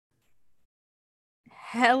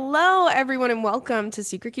Hello, everyone, and welcome to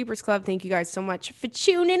Secret Keepers Club. Thank you guys so much for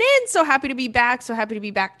tuning in. So happy to be back. So happy to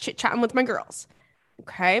be back chit chatting with my girls.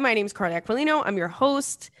 Okay, my name is Carly Aquilino. I'm your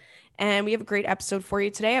host, and we have a great episode for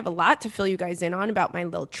you today. I have a lot to fill you guys in on about my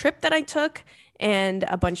little trip that I took and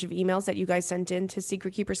a bunch of emails that you guys sent in to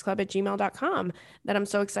secretkeepersclub@gmail.com that I'm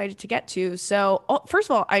so excited to get to. So, first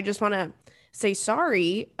of all, I just want to say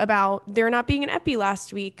sorry about there not being an epi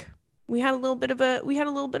last week. We had a little bit of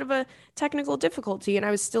a technical difficulty, and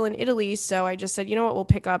I was still in Italy, so I just said, you know what, we'll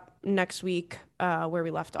pick up next week where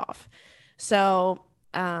we left off. So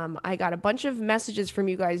I got a bunch of messages from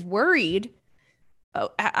you guys worried.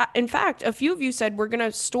 In fact, a few of you said we're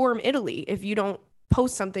gonna storm Italy if you don't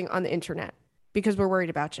post something on the internet because we're worried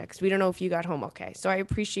about you because we don't know if you got home okay. So I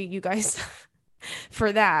appreciate you guys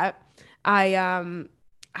for that. I um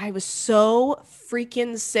I was so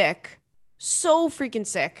freaking sick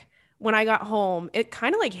when I got home. It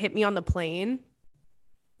kind of like hit me on the plane.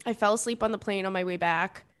 I fell asleep on the plane on my way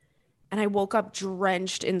back and I woke up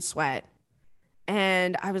drenched in sweat.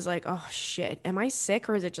 And I was like, oh shit, am I sick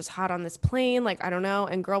or is it just hot on this plane? Like, I don't know.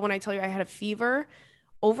 And girl, when I tell you I had a fever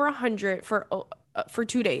over 100 for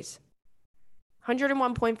 2 days,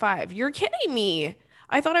 101.5. You're kidding me.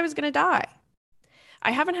 I thought I was going to die. I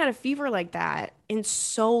haven't had a fever like that in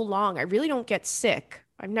so long. I really don't get sick.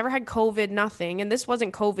 I've never had COVID, nothing. And this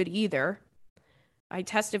wasn't COVID either. I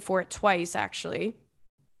tested for it twice actually.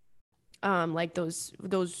 Like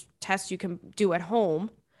those tests you can do at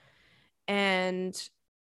home. And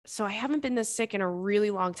so I haven't been this sick in a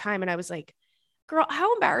really long time. And I was like, girl,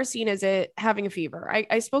 how embarrassing is it having a fever?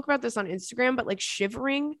 I spoke about this on Instagram, but like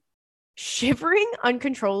shivering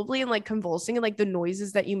uncontrollably and like convulsing and like the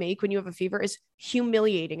noises that you make when you have a fever is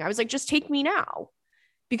humiliating. I was like, just take me now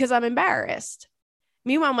because I'm embarrassed.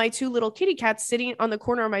 Meanwhile, my two little kitty cats sitting on the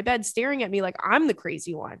corner of my bed staring at me like I'm the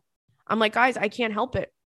crazy one. I'm like, guys, I can't help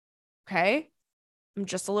it. Okay. I'm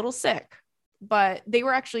just a little sick. But they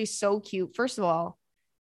were actually so cute. First of all,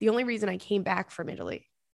 the only reason I came back from Italy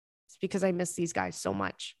is because I miss these guys so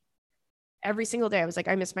much. Every single day, I was like,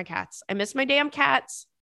 I miss my cats. I miss my damn cats.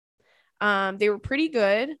 They were pretty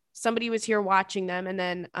good. Somebody was here watching them, and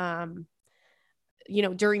then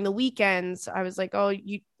during the weekends, I was like, oh,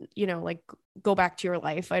 like go back to your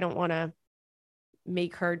life. I don't want to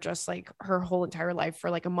make her just like her whole entire life for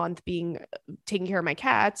like a month being taking care of my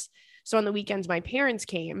cats. So on the weekends, my parents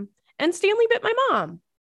came, and Stanley bit my mom.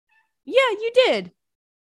 Yeah, you did.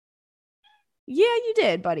 Yeah, you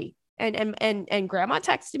did, buddy. And grandma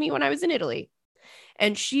texted me when I was in Italy.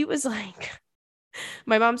 And she was like,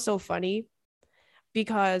 my mom's so funny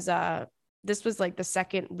because this was like the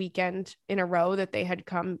second weekend in a row that they had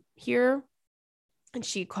come here. And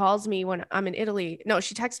she calls me when I'm in Italy. No,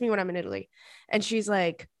 she texts me when I'm in Italy. And she's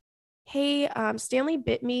like, hey, Stanley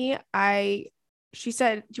bit me. She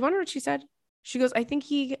said, do you want to know what she said? She goes, I think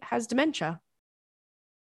he has dementia.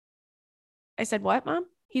 I said, what, mom?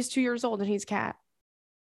 He's 2 years old and he's a cat.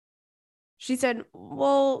 She said,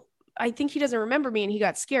 well, I think he doesn't remember me and he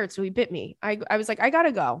got scared. So he bit me. I was like, I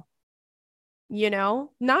gotta go,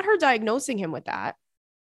 not her diagnosing him with that.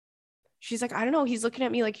 She's like, I don't know. He's looking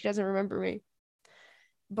at me like he doesn't remember me.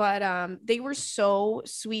 But they were so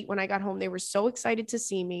sweet when I got home. They were so excited to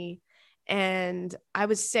see me. And I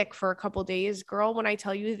was sick for a couple days. Girl, when I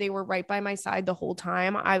tell you they were right by my side the whole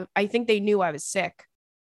time, I think they knew I was sick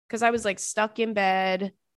because I was like stuck in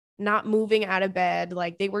bed, not moving out of bed.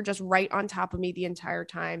 Like they were just right on top of me the entire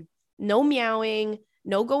time. No meowing,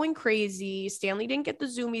 no going crazy. Stanley didn't get the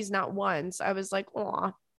zoomies not once. I was like,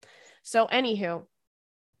 oh. So, anywho,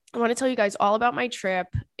 I want to tell you guys all about my trip.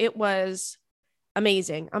 It was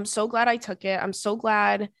amazing. I'm so glad I took it. I'm so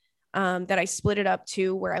glad that I split it up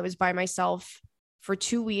too, where I was by myself for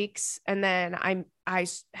 2 weeks, and then I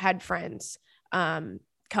had friends come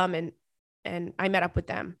and I met up with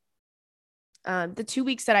them. The 2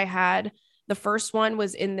 weeks that I had, the first one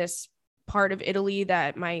was in this part of Italy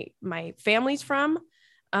that my family's from.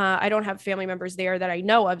 I don't have family members there that I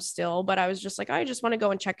know of still, but I was just like, I just want to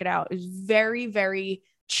go and check it out. It was very, very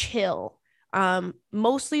chill,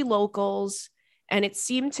 mostly locals, and it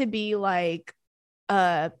seemed to be like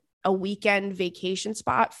a weekend vacation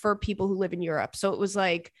spot for people who live in Europe. So it was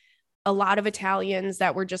like a lot of Italians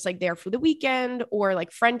that were just like there for the weekend, or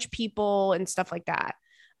like French people and stuff like that.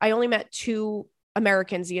 I only met two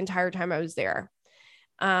Americans the entire time I was there.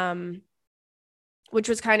 Um, which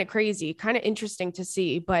was kind of crazy, kind of interesting to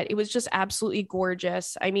see, but it was just absolutely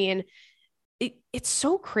gorgeous. I mean, it's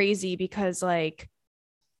so crazy because like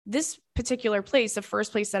this particular place, the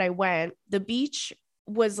first place that I went, the beach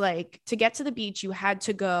was like, to get to the beach, you had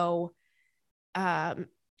to go um,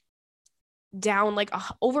 down like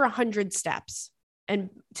over 100 steps. and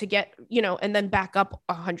to get, and then back up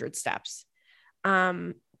 100 steps.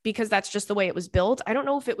 Because that's just the way it was built. I don't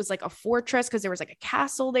know if it was like a fortress because there was like a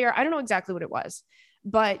castle there. I don't know exactly what it was,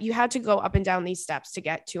 but you had to go up and down these steps to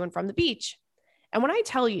get to and from the beach. And when I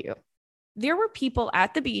tell you, there were people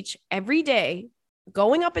at the beach every day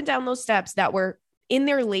going up and down those steps that were in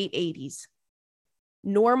their late 80s,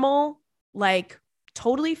 normal, like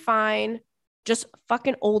totally fine, just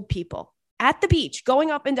fucking old people at the beach going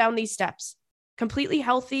up and down these steps, completely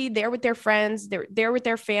healthy, there with their friends, they're there with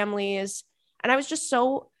their families. And I was just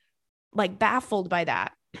so like baffled by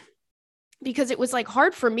that because it was like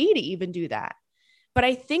hard for me to even do that. But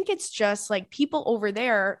I think it's just like people over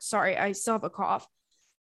there. Sorry, I still have a cough.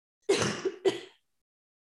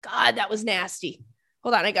 God, that was nasty.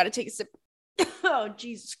 Hold on, I got to take a sip. Oh,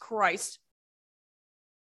 Jesus Christ.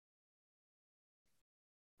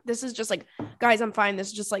 This is just like, guys, I'm fine. This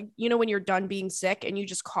is just like, when you're done being sick and you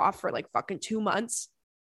just cough for like fucking 2 months.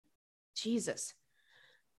 Jesus.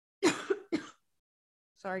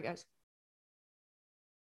 Sorry, guys.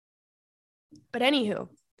 But anywho,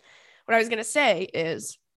 what I was going to say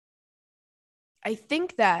is I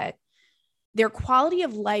think that their quality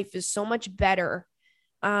of life is so much better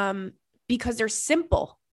because they're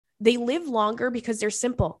simple. They live longer because they're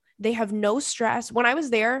simple. They have no stress. When I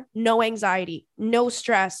was there, no anxiety, no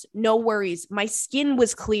stress, no worries. My skin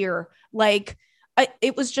was clear. Like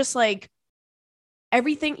it was just like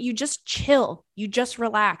everything. You just chill. You just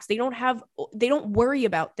relax. They don't worry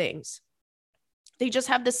about things. They just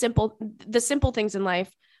have the simple things in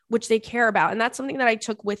life, which they care about. And that's something that I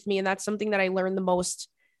took with me. And that's something that I learned the most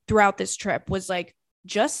throughout this trip was like,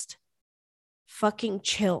 just fucking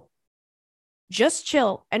chill. Just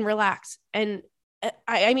chill and relax. And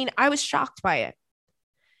I mean, I was shocked by it,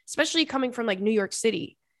 especially coming from like New York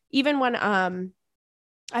City. Even when I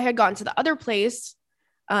had gone to the other place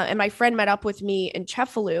and my friend met up with me in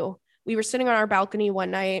Cefalù, we were sitting on our balcony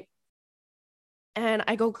one night and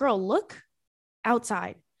I go, girl, look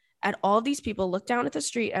outside at all these people, look down at the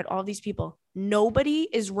street at all these people. Nobody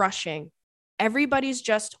is rushing. Everybody's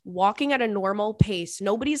just walking at a normal pace.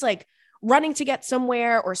 Nobody's like running to get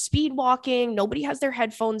somewhere or speed walking. Nobody has their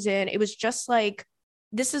headphones in. It was just like,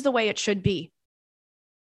 this is the way it should be.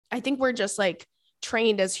 I think we're just like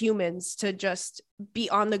trained as humans to just be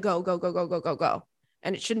on the go, go, go, go, go, go, go.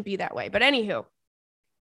 And it shouldn't be that way. But anywho,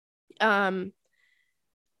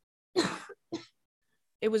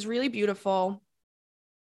 it was really beautiful.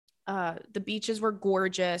 The beaches were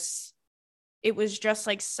gorgeous. It was just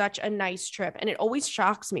like such a nice trip. And it always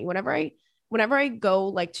shocks me whenever I go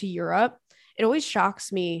like to Europe, it always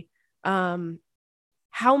shocks me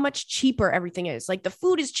how much cheaper everything is. Like the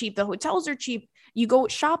food is cheap. The hotels are cheap. You go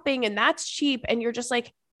shopping and that's cheap. And you're just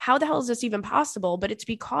like, how the hell is this even possible? But it's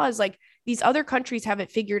because like these other countries have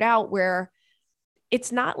it figured out where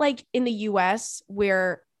it's not like in the US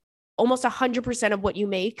where almost 100% of what you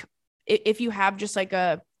make, if you have just like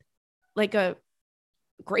a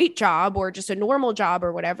great job or just a normal job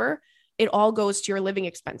or whatever, it all goes to your living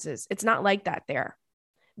expenses. It's not like that there.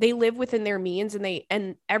 They live within their means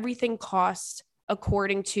and everything costs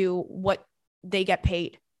according to what they get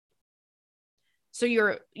paid. So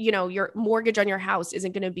your mortgage on your house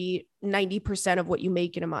isn't going to be 90% of what you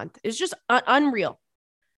make in a month. It's just unreal,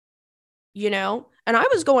 and I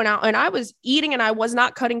was going out and I was eating and I was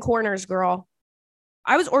not cutting corners, girl.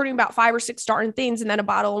 I was ordering about 5 or 6 starting things and then a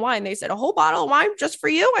bottle of wine. They said, a whole bottle of wine just for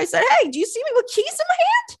you. I said, hey, do you see me with keys in my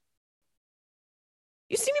hand?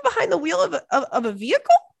 You see me behind the wheel of a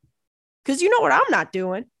vehicle? Because you know what I'm not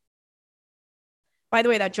doing. By the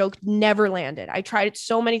way, that joke never landed. I tried it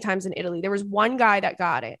so many times in Italy. There was one guy that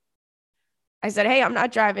got it. I said, hey, I'm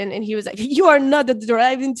not driving. And he was like, you are not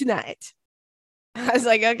driving tonight. I was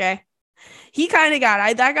like, okay. He kind of got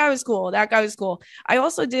it. That guy was cool. I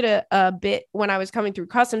also did a bit when I was coming through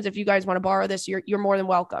customs. If you guys want to borrow this, you're more than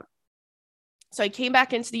welcome. So I came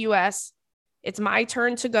back into the US. It's my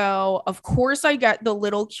turn to go. Of course, I got the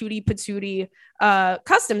little cutie patootie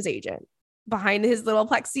customs agent behind his little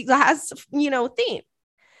plexiglass, theme.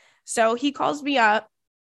 So he calls me up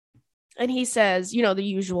and he says, the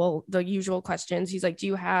usual questions. He's like, do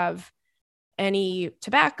you have any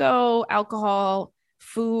tobacco, alcohol,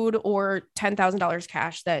 food, or $10,000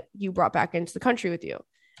 cash that you brought back into the country with you?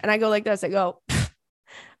 And I go like this. I go,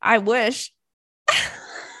 I wish.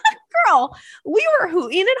 Girl, we were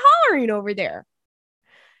hooting and hollering over there.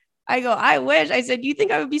 I go, I wish. I said, you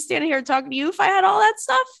think I would be standing here talking to you if I had all that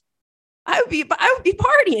stuff? I would be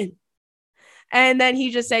partying. And then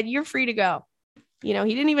he just said, you're free to go. He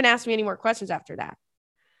didn't even ask me any more questions after that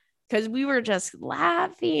because we were just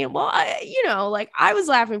laughing. Well, I was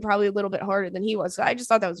laughing probably a little bit harder than he was. So I just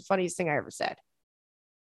thought that was the funniest thing I ever said.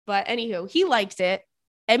 But anywho, he liked it.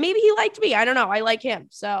 And maybe he liked me. I don't know. I like him.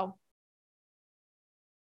 So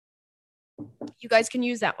you guys can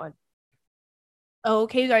use that one.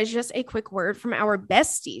 Okay, guys, just a quick word from our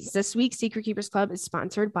besties. This week's Secret Keepers Club is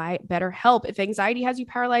sponsored by BetterHelp. If anxiety has you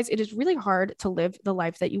paralyzed, it is really hard to live the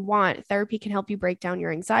life that you want. Therapy can help you break down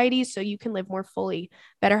your anxiety so you can live more fully.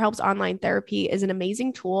 BetterHelp's online therapy is an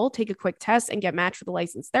amazing tool. Take a quick test and get matched with a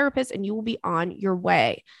licensed therapist, and you will be on your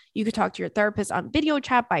way. You could talk to your therapist on video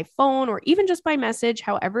chat, by phone, or even just by message.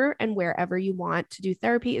 However and wherever you want to do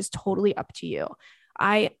therapy is totally up to you.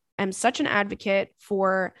 I am such an advocate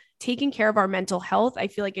for taking care of our mental health. I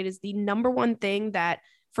feel like it is the number one thing that,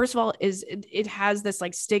 first of all, it has this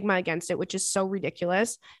like stigma against it, which is so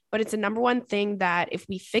ridiculous, but it's the number one thing that if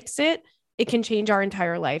we fix it, it can change our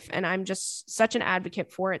entire life. And I'm just such an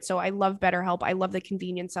advocate for it. So I love BetterHelp. I love the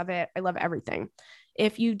convenience of it. I love everything.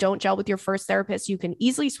 If you don't gel with your first therapist, you can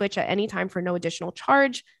easily switch at any time for no additional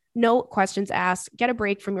charge. No questions asked. Get a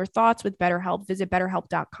break from your thoughts with BetterHelp. Visit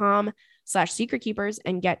BetterHelp.com/secretkeepers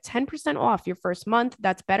and get 10% off your first month.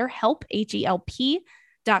 That's BetterHelp,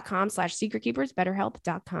 HELP.com/secretkeepers,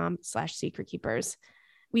 BetterHelp.com/secretkeepers.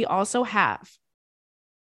 We also have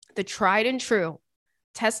the tried and true,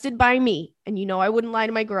 tested by me, and you know I wouldn't lie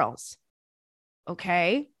to my girls.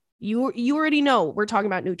 Okay? You already know we're talking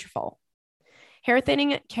about Nutrafol. Hair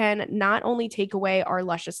thinning can not only take away our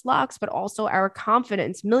luscious locks, but also our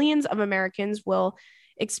confidence. Millions of Americans will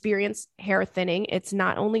experience hair thinning. It's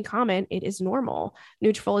not only common, it is normal.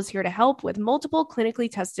 Nutrafol is here to help with multiple clinically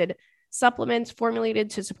tested supplements formulated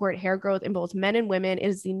to support hair growth in both men and women. It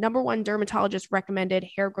is the number one dermatologist recommended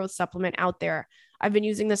hair growth supplement out there. I've been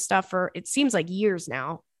using this stuff for, it seems like years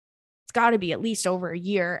now. It's got to be at least over a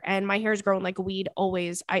year. And my hair is growing like a weed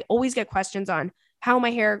always. I always get questions on how my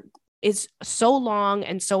hair is so long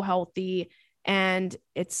and so healthy. And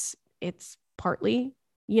it's partly,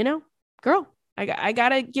 girl, I got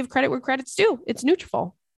to give credit where credit's due. It's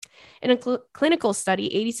Nutrafol. In a clinical study,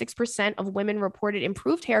 86% of women reported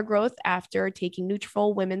improved hair growth after taking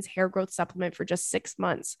Nutrafol women's hair growth supplement for just 6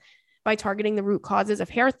 months. By targeting the root causes of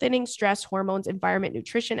hair thinning, stress, hormones, environment,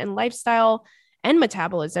 nutrition, and lifestyle, and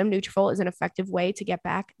metabolism, Nutrafol is an effective way to get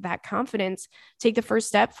back that confidence. Take the first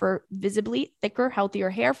step for visibly thicker, healthier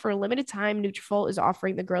hair. For a limited time, Nutrafol is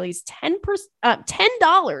offering the girlies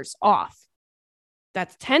 $10 off.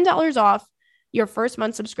 That's $10 off your first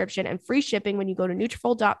month subscription and free shipping when you go to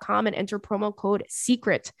Nutrafol.com and enter promo code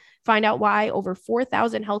SECRET. Find out why over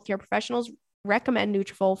 4,000 healthcare professionals recommend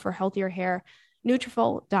Nutrafol for healthier hair.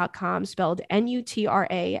 Nutrafol.com, spelled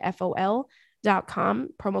Nutrafol.com,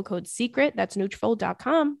 promo code SECRET. That's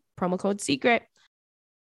Nutrafol.com, promo code SECRET.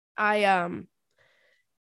 God,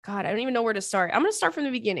 I don't even know where to start. I'm going to start from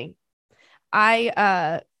the beginning.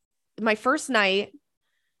 My first night,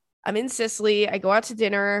 I'm in Sicily. I go out to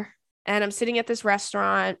dinner and I'm sitting at this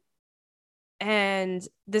restaurant, and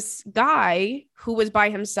this guy who was by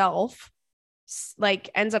himself, like,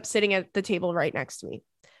 ends up sitting at the table right next to me.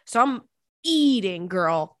 So I'm eating,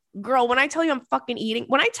 girl, when I tell you I'm fucking eating,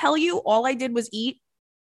 when I tell you all I did was eat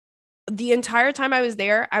the entire time I was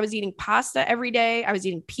there, I was eating pasta every day. I was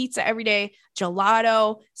eating pizza every day,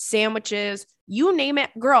 gelato, sandwiches, you name it,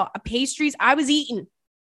 girl, pastries, I was eating.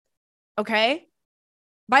 Okay.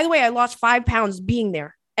 By the way, I lost 5 pounds being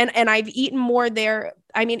there. And I've eaten more there.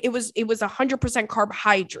 I mean, it was 100%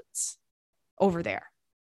 carbohydrates over there.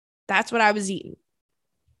 That's what I was eating.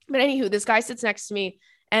 But anywho, this guy sits next to me.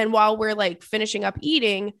 And while we're like finishing up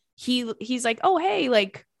eating, he's like, oh, hey,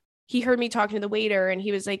 like, he heard me talking to the waiter and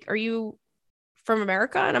he was like, are you from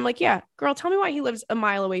America? And I'm like, yeah. Girl, tell me why he lives a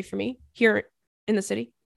mile away from me here in the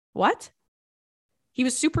city. What? He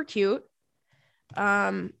was super cute.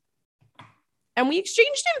 And we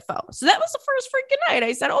exchanged info. So that was the first freaking night.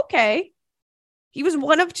 I said, okay. He was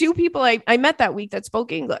one of 2 people I met that week that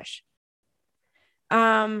spoke English.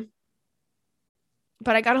 But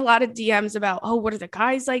I got a lot of DMs about, oh, what are the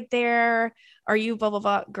guys like there? Are you blah, blah,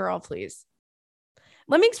 blah? Girl, please.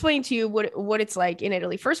 Let me explain to you what it's like in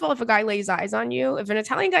Italy. First of all, if a guy lays eyes on you, if an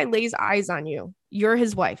Italian guy lays eyes on you, you're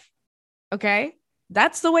his wife. Okay?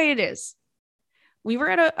 That's the way it is. We were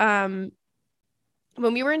at when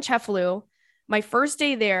we were in Cefalù, my first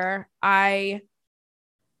day there, I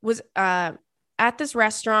was at this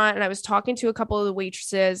restaurant and I was talking to a couple of the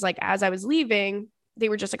waitresses. Like, as I was leaving, they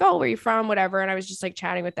were just like, oh, where are you from? Whatever. And I was just like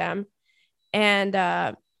chatting with them. And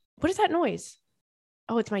what is that noise?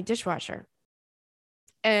 Oh, it's my dishwasher.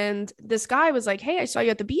 And this guy was like, hey, I saw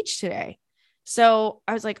you at the beach today. So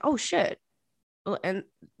I was like, oh, shit. And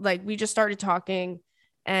like, we just started talking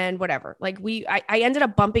and whatever. Like, I ended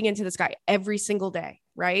up bumping into this guy every single day.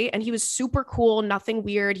 Right. And he was super cool. Nothing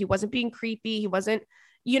weird. He wasn't being creepy. He wasn't,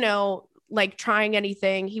 like trying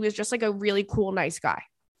anything. He was just like a really cool, nice guy.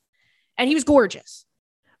 And he was gorgeous.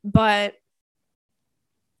 But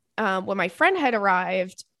when my friend had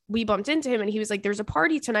arrived, we bumped into him and he was like, there's a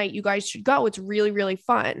party tonight. You guys should go. It's really, really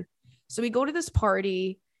fun. So we go to this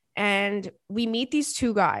party and we meet these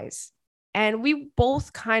two guys. And we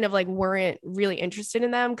both kind of like weren't really interested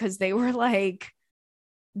in them because they were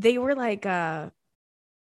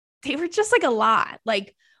just like a lot.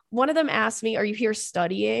 Like one of them asked me, are you here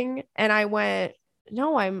studying? And I went,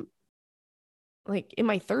 no, I'm like in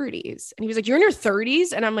my 30s. And he was like, you're in your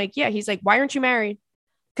 30s? And I'm like, yeah. He's like, why aren't you married?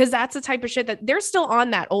 Because that's the type of shit that they're still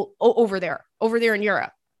on that over there in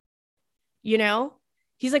Europe.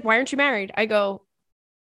 He's like, why aren't you married? I go,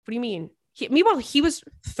 what do you mean? Meanwhile, he was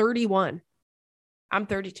 31. I'm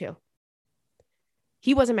 32.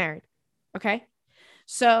 He wasn't married. Okay.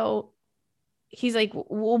 So he's like,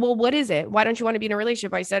 well, what is it? Why don't you want to be in a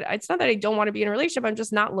relationship? I said, it's not that I don't want to be in a relationship. I'm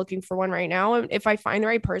just not looking for one right now. And if I find the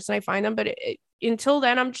right person, I find them. But until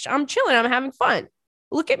then, I'm chilling. I'm having fun.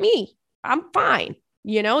 Look at me. I'm fine.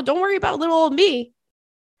 Don't worry about little old me.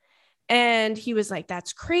 And he was like,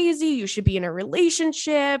 that's crazy. You should be in a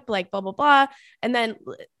relationship, like blah, blah, blah. And then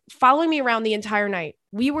following me around the entire night.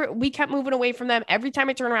 We kept moving away from them. Every time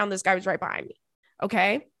I turn around, this guy was right behind me.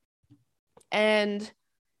 Okay. And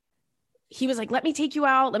he was like, let me take you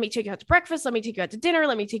out. Let me take you out to breakfast. Let me take you out to dinner.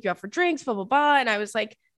 Let me take you out for drinks, blah, blah, blah. And I was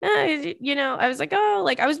like, I was like, oh,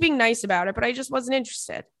 like I was being nice about it, but I just wasn't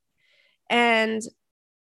interested. And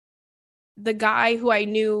the guy who I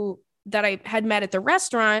knew that I had met at the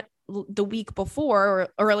restaurant the week before or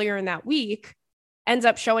earlier in that week ends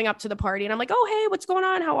up showing up to the party. And I'm like, oh, hey, what's going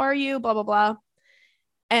on? How are you? Blah, blah, blah.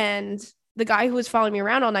 And the guy who was following me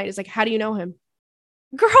around all night is like, how do you know him?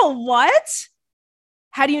 Girl, what?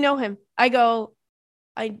 How do you know him? I go,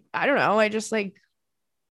 I don't know. I just like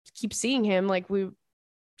keep seeing him. Like we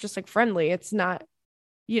just like friendly. It's not,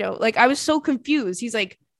 like I was so confused. He's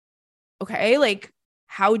like, okay, like,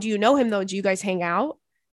 how do you know him though? Do you guys hang out?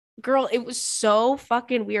 Girl, it was so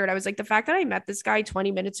fucking weird. I was like, the fact that I met this guy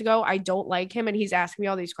 20 minutes ago, I don't like him. And he's asking me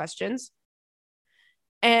all these questions.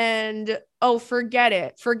 And forget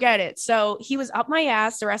it. So he was up my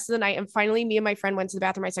ass the rest of the night. And finally, me and my friend went to the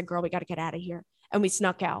bathroom. I said, girl, we got to get out of here. And we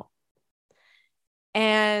snuck out.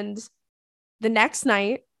 And the next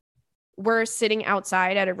night, we're sitting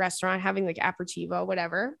outside at a restaurant having like aperitivo,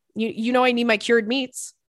 whatever. I need my cured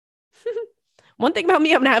meats. One thing about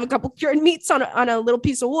me, I'm going to have a couple cured meats on a little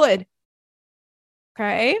piece of wood.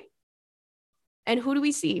 Okay. And who do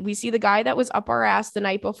we see? We see the guy that was up our ass the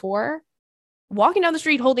night before walking down the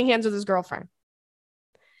street holding hands with his girlfriend.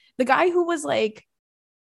 The guy who was like,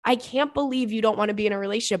 I can't believe you don't want to be in a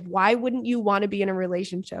relationship. Why wouldn't you want to be in a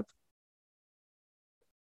relationship?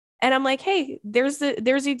 And I'm like, hey, there's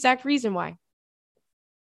the exact reason why.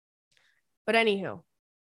 But anywho,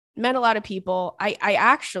 met a lot of people. I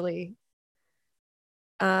actually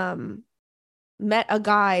met a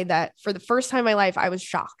guy that for the first time in my life, I was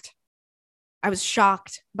shocked. I was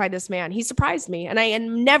shocked by this man. He surprised me, and I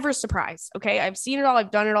am never surprised. Okay. I've seen it all.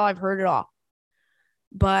 I've done it all. I've heard it all.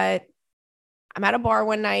 But I'm at a bar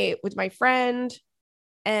one night with my friend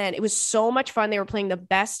and it was so much fun. They were playing the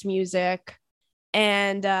best music.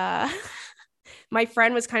 And my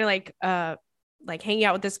friend was kind of like hanging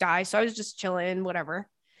out with this guy. So I was just chilling, whatever.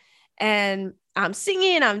 And I'm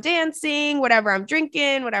singing, I'm dancing, whatever, I'm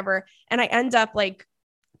drinking, whatever. And I end up like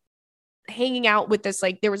hanging out with this,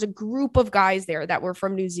 like there was a group of guys there that were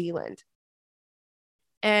from New Zealand.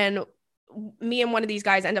 And me and one of these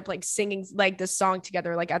guys end up like singing like this song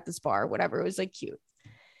together, like at this bar, whatever. It was like cute.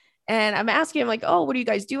 And I'm asking him like, oh, what are you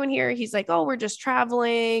guys doing here? He's like, oh, we're just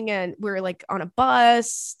traveling and we're like on a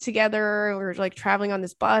bus together. We're like traveling on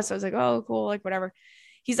this bus. I was like, oh, cool. Like whatever.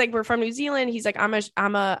 He's like, we're from New Zealand. He's like, I'm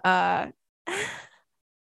a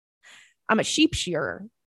sheep shearer.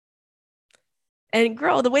 And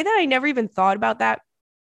girl, the way that I never even thought about that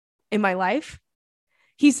in my life,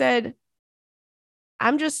 he said,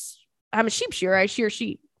 I'm a sheep shearer. I shear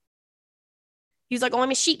sheep. He was like, oh,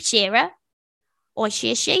 I'm a sheep shearer. Oh, I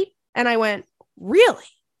shear sheep. And I went, really?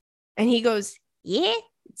 And he goes, yeah,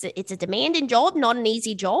 it's a demanding job, not an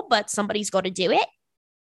easy job, but somebody's got to do it.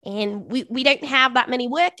 And we don't have that many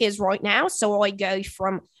workers right now. So I go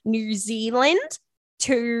from New Zealand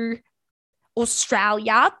to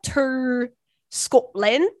Australia to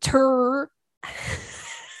Scotland to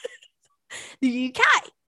the UK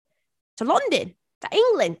to London to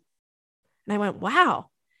England. And I went, wow.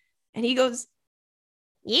 And he goes,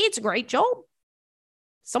 yeah, it's a great job.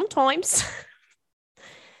 Sometimes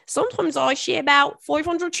I share about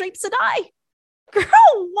 500 sheep a day.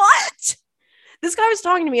 Girl, what? This guy was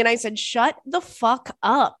talking to me and I said, shut the fuck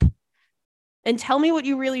up and tell me what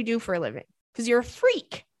you really do for a living, because you're a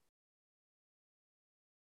freak.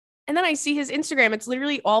 And then I see his Instagram. It's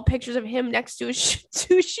literally all pictures of him next to a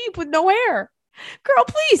sheep with no hair. Girl,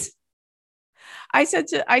 please. I said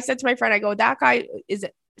to my friend, I go, that guy is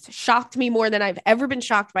shocked me more than I've ever been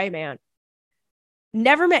shocked by a man.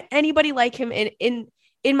 Never met anybody like him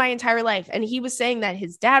in my entire life. And he was saying that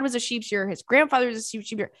his dad was a sheep shearer, his grandfather was a sheep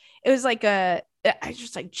shearer. It was like I was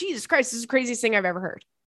just like, Jesus Christ, this is the craziest thing I've ever heard.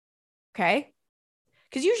 Okay.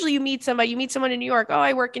 Because usually you meet someone in New York. Oh,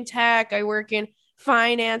 I work in tech. I work in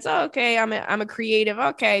finance. Oh, okay. I'm a creative.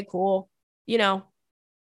 Okay, cool. You know,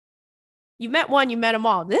 you met one, you met them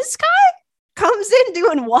all. This guy comes in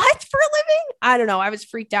doing what for a living? I don't know. I was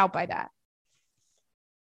freaked out by that.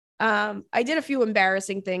 I did a few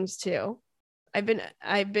embarrassing things too. I've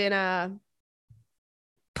been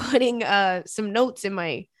putting some notes in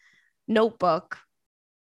my notebook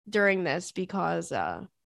during this because I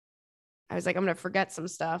was like, I'm gonna forget some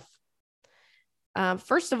stuff.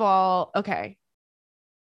 First of all, okay.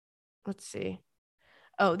 Let's see.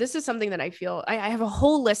 Oh, this is something that I feel I have a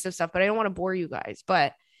whole list of stuff, but I don't want to bore you guys.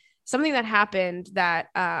 But something that happened that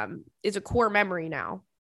is a core memory now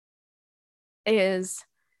is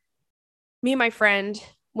me and my friend,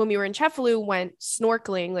 when we were in Cefalù, went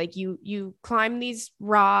snorkeling. Like you climb these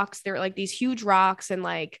rocks. They're like these huge rocks, and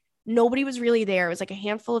like nobody was really there. It was like a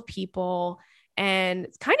handful of people, and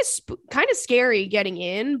it's kind of scary getting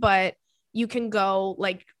in, but you can go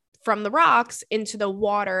like from the rocks into the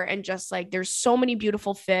water, and just like there's so many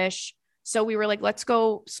beautiful fish. So we were like, let's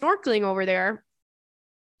go snorkeling over there.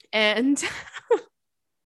 And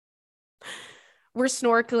we're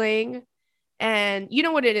snorkeling. And you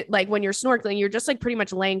know what it like when you're snorkeling, you're just like pretty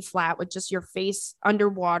much laying flat with just your face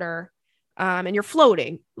underwater. And you're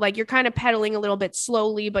floating, like you're kind of pedaling a little bit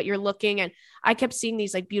slowly, but you're looking. And I kept seeing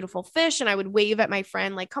these like beautiful fish, and I would wave at my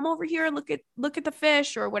friend, like, come over here and look at the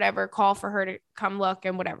fish or whatever, call for her to come look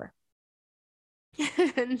and whatever.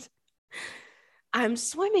 And I'm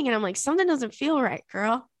swimming and I'm like, something doesn't feel right,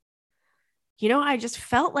 girl. You know, I just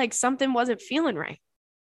felt like something wasn't feeling right.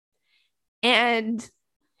 And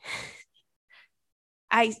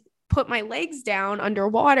I put my legs down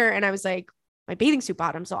underwater and I was like, my bathing suit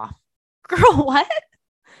bottom's off. Girl, what?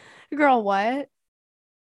 Girl, what?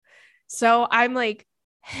 So I'm like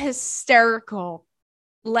hysterical.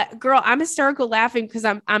 Girl, I'm hysterical laughing because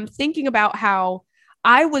I'm thinking about how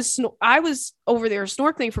I was over there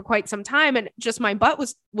snorkeling for quite some time, and just my butt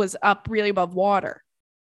was up really above water.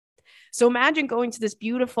 So imagine going to this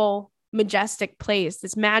beautiful, majestic place,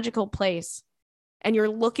 this magical place, and you're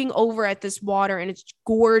looking over at this water and it's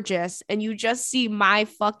gorgeous, and you just see my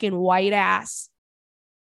fucking white ass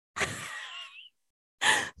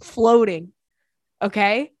floating.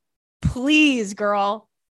 Okay? Please, girl.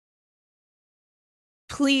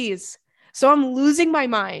 Please. So I'm losing my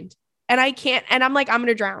mind, and I'm like, I'm going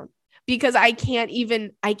to drown because I can't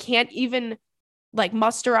even like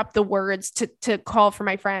muster up the words to call for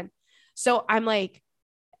my friend. So I'm like,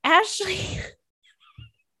 Ashley,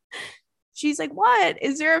 she's like, what?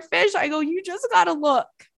 Is there a fish? I go, you just got to look.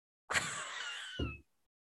 Because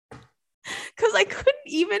I couldn't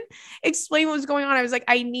even explain what was going on. I was like,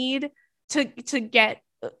 I need to get,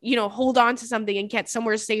 hold on to something and get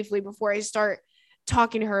somewhere safely before I start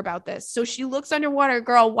talking to her about this. So she looks underwater.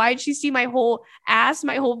 Girl, why'd she see my whole ass,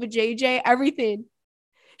 my whole vajayjay, everything?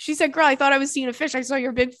 She said, girl, I thought I was seeing a fish. I saw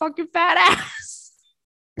your big fucking fat ass.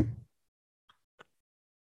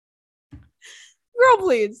 Girl,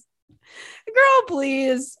 please. Girl,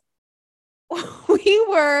 please.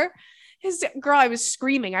 Girl, I was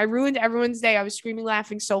screaming. I ruined everyone's day. I was screaming,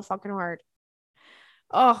 laughing so fucking hard.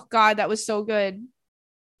 Oh, God, that was so good.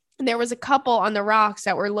 And there was a couple on the rocks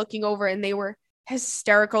that were looking over, and they were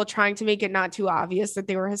hysterical, trying to make it not too obvious that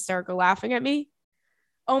they were hysterical, laughing at me.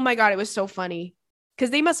 Oh, my God, it was so funny.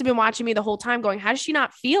 Because they must have been watching me the whole time going, how does she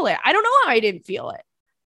not feel it? I don't know how I didn't feel it.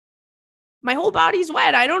 My whole body's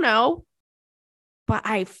wet. I don't know. But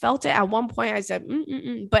I felt it at one point. I said,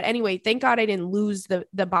 But anyway, thank God I didn't lose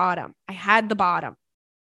the bottom. I had the bottom.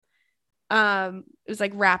 It was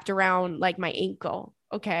like wrapped around like my ankle.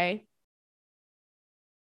 Okay.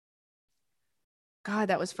 God,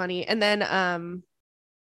 that was funny. And then,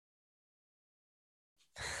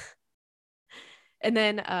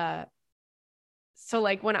 so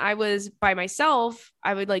like when I was by myself,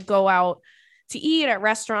 I would like go out to eat at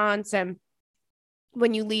restaurants, and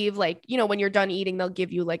when you leave, like, when you're done eating, they'll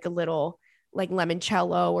give you like a little like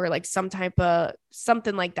limoncello or like some type of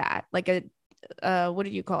something like that. Like what do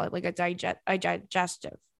you call it? Like a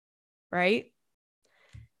digestive, right?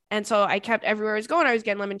 And so I kept everywhere I was going. I was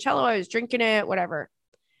getting limoncello. I was drinking it, whatever.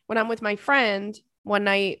 When I'm with my friend, one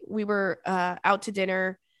night we were out to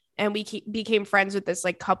dinner and we became friends with this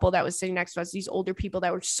like couple that was sitting next to us, these older people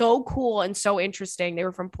that were so cool and so interesting. They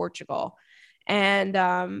were from Portugal. And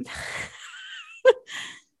at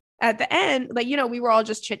the end, like, you know, we were all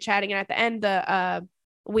just chit chatting. And at the end, the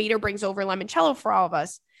waiter brings over limoncello for all of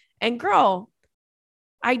us. And girl,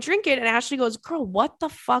 I drink it and Ashley goes, girl, what the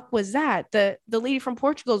fuck was that? The lady from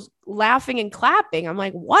Portugal's laughing and clapping. I'm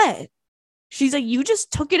like, what? She's like, you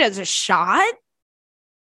just took it as a shot?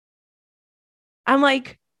 I'm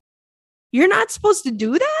like, you're not supposed to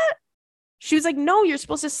do that? She was like, no, you're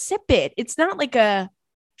supposed to sip it. It's not like a,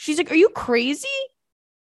 she's like, are you crazy?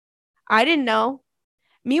 I didn't know.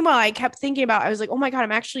 Meanwhile, I kept thinking about, I was like, oh my God,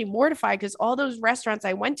 I'm actually mortified because all those restaurants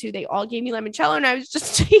I went to, they all gave me limoncello and I was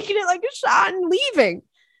just taking it like a shot and leaving.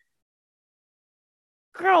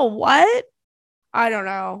 Girl, what? I don't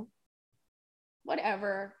know.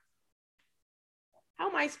 Whatever. How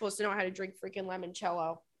am I supposed to know how to drink freaking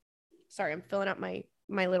limoncello? Sorry, I'm filling up my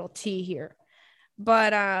little tea here.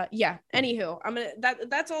 But yeah, anywho,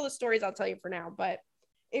 that's all the stories I'll tell you for now. But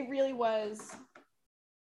it really was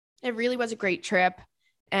a great trip.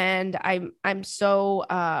 And I'm so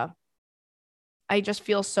I just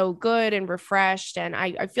feel so good and refreshed. And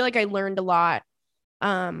I feel like I learned a lot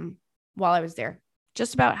while I was there.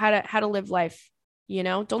 Just about how to live life, you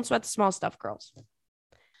know, don't sweat the small stuff, girls.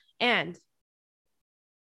 And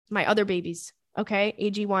my other babies, okay,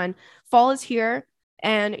 AG1, fall is here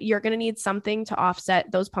and you're going to need something to offset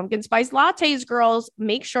those pumpkin spice lattes, girls.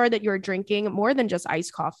 Make sure that you're drinking more than just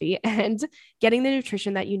iced coffee and getting the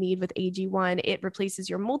nutrition that you need with AG1. It replaces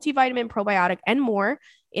your multivitamin, probiotic, and more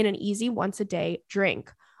in an easy once a day drink.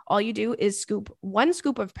 All you do is scoop 1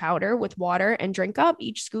 scoop of powder with water and drink up.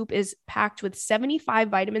 Each scoop is packed with 75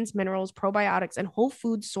 vitamins, minerals, probiotics, and whole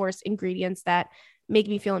food source ingredients that make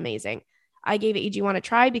me feel amazing. I gave AG1 a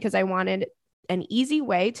try because I wanted an easy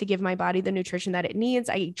way to give my body the nutrition that it needs.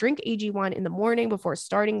 I drink AG1 in the morning before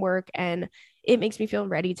starting work, and it makes me feel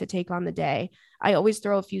ready to take on the day. I always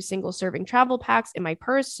throw a few single serving travel packs in my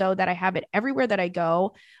purse so that I have it everywhere that I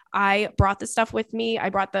go. I brought the stuff with me. I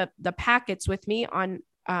brought the packets with me on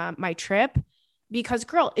my trip because,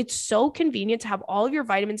 girl, it's so convenient to have all of your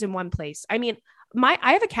vitamins in one place. I mean,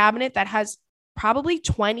 I have a cabinet that has probably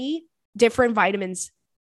 20 different vitamins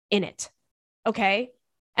in it. Okay.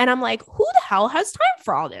 And I'm like, who the hell has time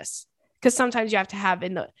for all this? Because sometimes you have to have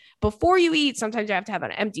before you eat, sometimes you have to have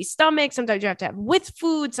an empty stomach, sometimes you have to have with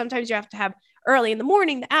food, sometimes you have to have early in the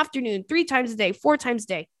morning, the afternoon, 3 times a day, 4 times a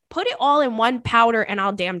day. Put it all in one powder and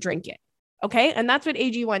I'll damn drink it. Okay. And that's what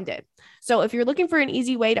AG1 did. So if you're looking for an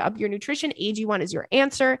easy way to up your nutrition, AG1 is your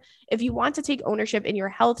answer. If you want to take ownership in your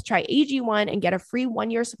health, try AG1 and get a free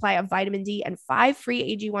 1-year supply of vitamin D and 5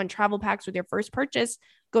 free AG1 travel packs with your first purchase.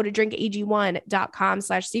 Go to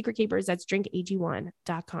drinkag1.com/secretkeepers. That's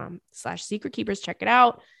drinkag1.com/secretkeepers. Check it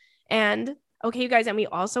out. And okay, you guys, and we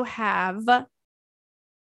also have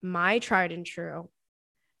my tried and true.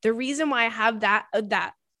 The reason why I have that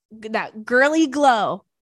girly glow.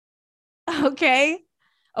 Okay.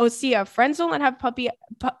 Osea, friends don't let have puppy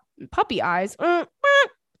eyes.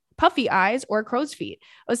 Puffy eyes or crow's feet.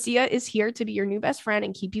 Osea is here to be your new best friend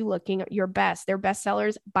and keep you looking your best. Their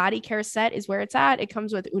bestsellers body care set is where it's at. It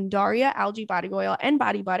comes with Undaria algae body oil and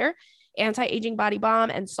body butter, anti-aging body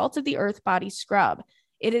balm, and salt of the earth body scrub.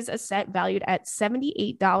 It is a set valued at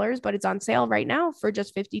 $78, but it's on sale right now for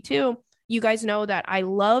just $52. You guys know that I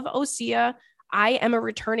love Osea. I am a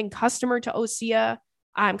returning customer to Osea.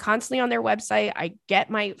 I'm constantly on their website. I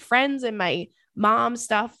get my friends and my mom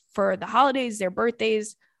stuff for the holidays, their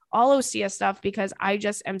birthdays, all Osea stuff, because I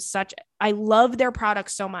just am I love their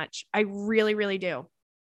products so much. I really, really do.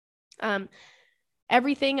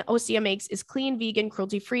 Everything Osea makes is clean, vegan,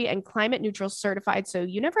 cruelty-free, and climate neutral certified. So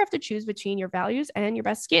you never have to choose between your values and your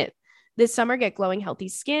best skin. This summer, get glowing, healthy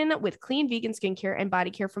skin with clean vegan skincare and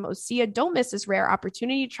body care from Osea. Don't miss this rare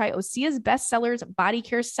opportunity to try Osea's bestsellers body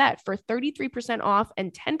care set for 33% off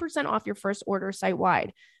and 10% off your first order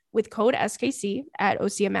site-wide. With code SKC at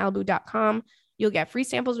OseaMalibu.com, you'll get free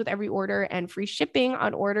samples with every order and free shipping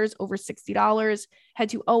on orders over $60. Head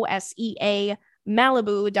to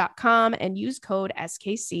OSEAMalibu.com and use code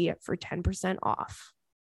SKC for 10% off.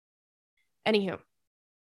 Anywho,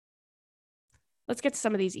 let's get to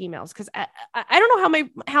some of these emails because I don't know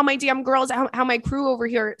how my DM girls, how my crew over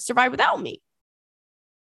here survive without me.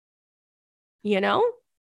 You know?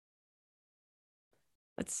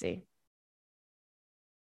 Let's see.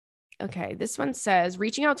 Okay, this one says,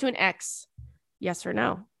 reaching out to an ex, yes or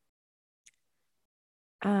no?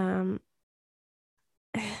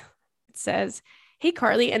 It says, Hey,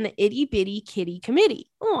 Carly and the itty bitty kitty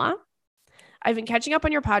committee. Aw. I've been catching up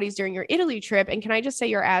on your potties during your Italy trip. And can I just say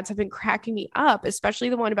your ads have been cracking me up, especially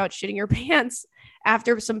the one about shitting your pants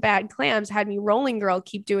after some bad clams had me rolling, girl.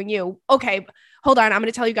 Keep doing you. Okay, hold on. I'm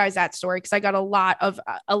going to tell you guys that story because I got a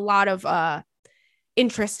lot of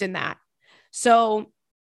interest in that. So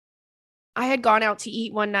I had gone out to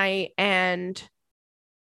eat one night and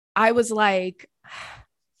I was like,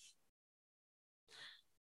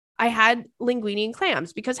 I had linguine and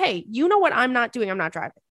clams because, hey, you know what I'm not doing? I'm not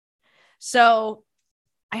driving. So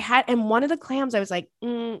I had, and one of the clams, I was like,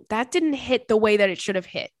 that didn't hit the way that it should have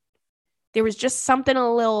hit. There was just something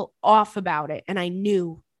a little off about it. And I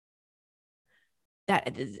knew that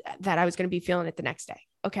I was going to be feeling it the next day.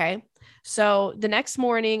 Okay. So the next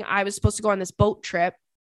morning I was supposed to go on this boat trip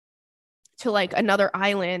to like another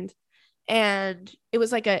island. And it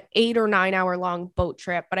was like a 8 or 9 hour long boat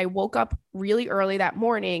trip. But I woke up really early that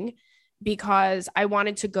morning because I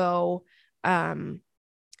wanted to go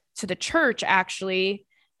to the church actually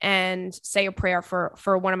and say a prayer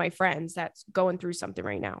for one of my friends that's going through something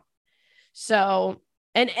right now. So,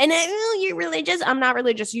 and you're religious. I'm not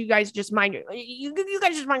religious. You guys just mind you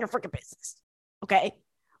guys just mind your freaking business. Okay.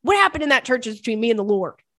 What happened in that church is between me and the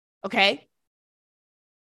Lord. Okay.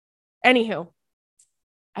 Anywho,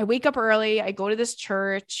 I wake up early. I go to this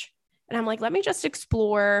church and I'm like, let me just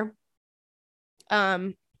explore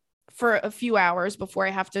for a few hours before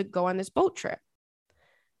I have to go on this boat trip.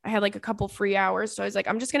 I had like a couple free hours. So I was like,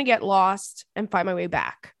 I'm just going to get lost and find my way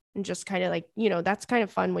back and just kind of like, that's kind of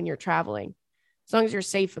fun when you're traveling, as long as you're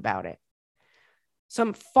safe about it. So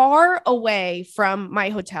I'm far away from my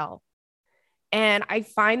hotel and I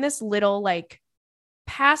find this little like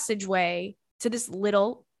passageway to this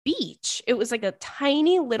little beach. It was like a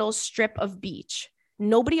tiny little strip of beach.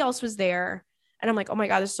 Nobody else was there. And I'm like, oh my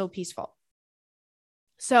God, this is so peaceful.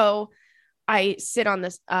 So I sit on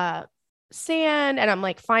this sand and I'm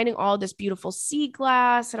like finding all this beautiful sea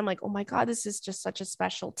glass. And I'm like, oh my God, this is just such a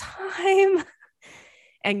special time.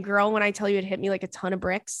 And girl, when I tell you it hit me like a ton of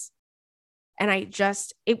bricks. And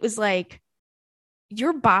it was like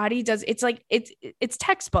your body does, it's like, it's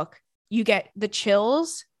textbook. You get the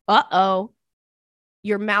chills. Uh-oh.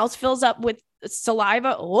 Your mouth fills up with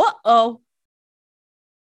saliva. Uh-oh.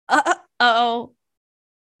 Uh-oh.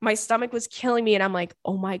 My stomach was killing me. And I'm like,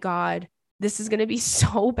 oh my God, this is going to be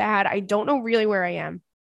so bad. I don't know really where I am.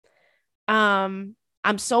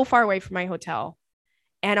 I'm so far away from my hotel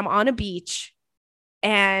and I'm on a beach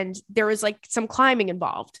and there was like some climbing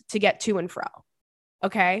involved to get to and fro.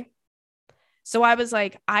 Okay. So I was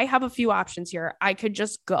like, I have a few options here. I could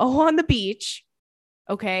just go on the beach.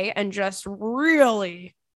 Okay. And just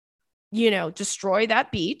really, destroy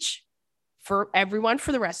that beach for everyone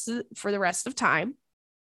for the rest of time.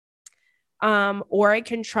 Or I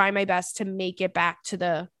can try my best to make it back to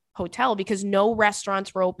the hotel because no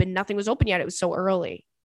restaurants were open. Nothing was open yet. It was so early.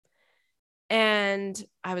 And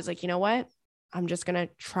I was like, you know what? I'm just going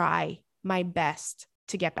to try my best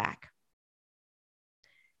to get back.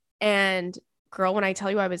 And girl, when I tell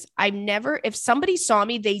you if somebody saw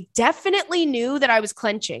me, they definitely knew that I was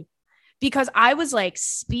clenching because I was like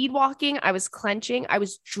speed walking. I was clenching. I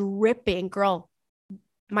was dripping. Girl,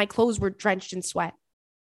 my clothes were drenched in sweat.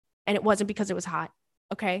 And it wasn't because it was hot.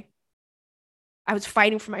 Okay. I was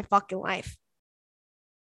fighting for my fucking life.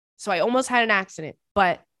 So I almost had an accident,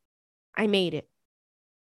 but I made it.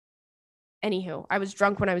 Anywho, I was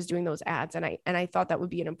drunk when I was doing those ads and I thought that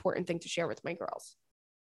would be an important thing to share with my girls.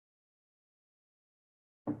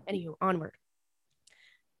 Anywho, onward.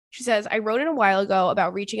 She says, I wrote in a while ago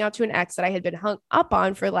about reaching out to an ex that I had been hung up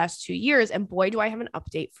on for the last 2 years. And boy, do I have an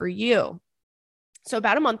update for you. So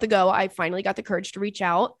about a month ago, I finally got the courage to reach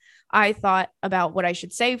out. I thought about what I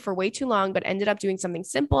should say for way too long, but ended up doing something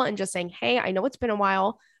simple and just saying, hey, I know it's been a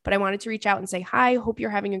while, but I wanted to reach out and say, hi, hope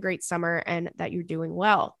you're having a great summer and that you're doing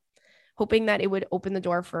well, hoping that it would open the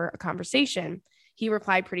door for a conversation. He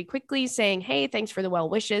replied pretty quickly saying, hey, thanks for the well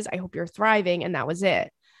wishes. I hope you're thriving. And that was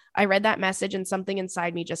it. I read that message and something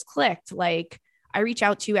inside me just clicked. Like, I reach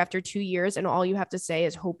out to you after 2 years and all you have to say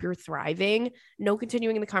is hope you're thriving. No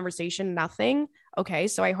continuing the conversation, nothing. Okay.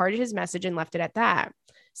 So I hearted his message and left it at that.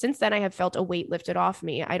 Since then, I have felt a weight lifted off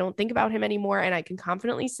me. I don't think about him anymore. And I can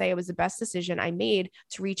confidently say it was the best decision I made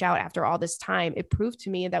to reach out after all this time. It proved to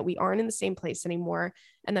me that we aren't in the same place anymore.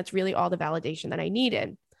 And that's really all the validation that I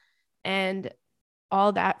needed. And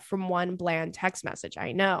all that from one bland text message.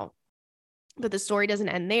 I know. But the story doesn't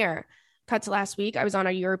end there. Cut to last week, I was on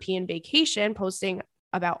a European vacation posting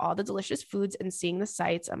about all the delicious foods and seeing the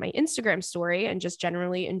sights on my Instagram story and just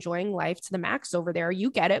generally enjoying life to the max over there.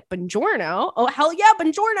 You get it. Buongiorno. Oh, hell yeah,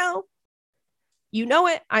 buongiorno. You know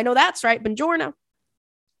it. I know that's right. Buongiorno.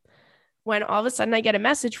 when all of a sudden I get a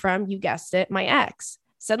message from, you guessed it, my ex.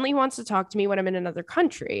 Suddenly he wants to talk to me when I'm in another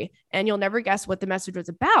country, and you'll never guess what the message was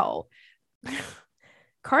about.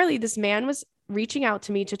 Carly, this man was reaching out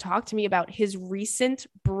to me to talk to me about his recent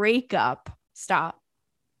breakup. Stop.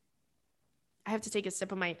 I have to take a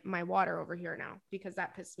sip of my water over here now because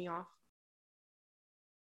that pissed me off.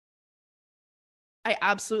 I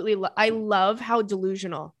absolutely I love how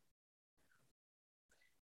delusional.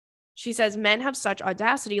 She says, men have such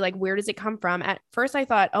audacity. Like, where does it come from? At first, I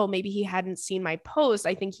thought, oh, maybe he hadn't seen my post.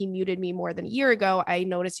 I think he muted me more than a year ago. I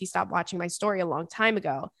noticed he stopped watching my story a long time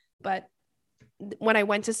ago. But when I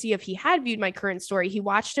went to see if he had viewed my current story, he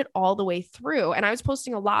watched it all the way through. And I was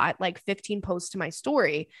posting a lot, like 15 posts to my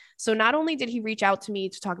story. So not only did he reach out to me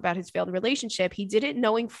to talk about his failed relationship, he did it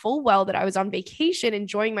knowing full well that I was on vacation,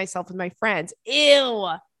 enjoying myself with my friends. Ew.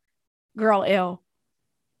 Girl, ew.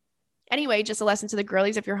 Anyway, just a lesson to the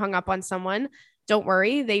girlies. If you're hung up on someone, don't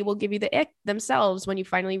worry. They will give you the ick themselves when you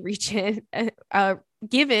finally reach in,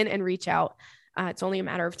 give in and reach out. It's only a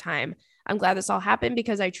matter of time. I'm glad this all happened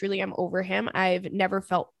because I truly am over him. I've never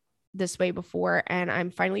felt this way before, and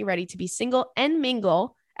I'm finally ready to be single and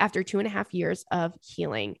mingle after 2.5 years of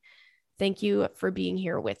healing. Thank you for being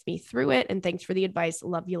here with me through it, and thanks for the advice.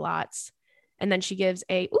 Love you lots. And then she gives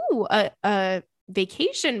a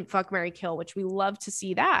vacation fuck, marry, kill, which we love to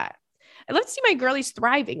see that. I love to see my girlies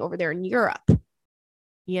thriving over there in Europe,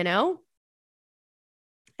 you know?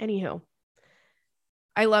 Anywho,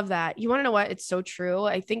 I love that. You want to know what? It's so true.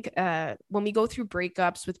 I think when we go through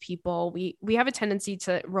breakups with people, we have a tendency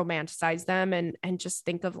to romanticize them and just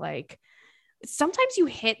think of like, sometimes you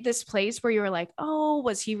hit this place where you're like, oh,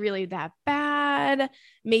 was he really that bad?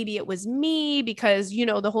 Maybe it was me because, you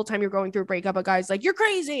know, the whole time you're going through a breakup, a guy's like, you're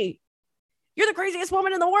crazy. You're the craziest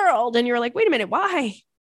woman in the world. And you're like, wait a minute, why?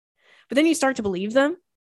 But then you start to believe them.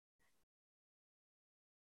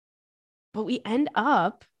 But we end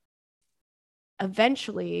up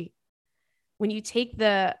eventually, when you take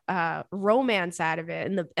the romance out of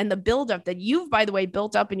it and the buildup that you've, by the way,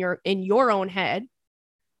 built up in your own head,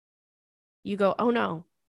 you go, oh no,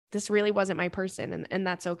 this really wasn't my person. And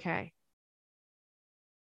that's okay.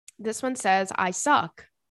 This one says, I suck.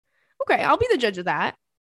 Okay, I'll be the judge of that.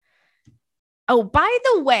 Oh, by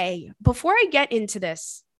the way, before I get into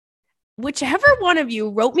this, whichever one of you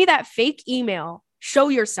wrote me that fake email, show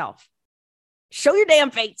yourself. Show your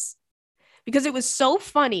damn face. Because it was so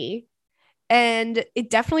funny and it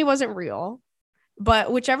definitely wasn't real.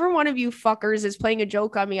 But whichever one of you fuckers is playing a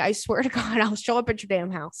joke on me, I swear to God, I'll show up at your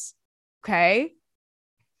damn house. Okay?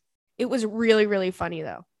 It was really, really funny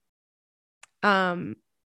though.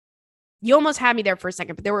 You almost had me there for a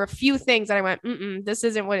second, but there were a few things that I went, this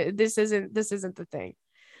isn't the thing.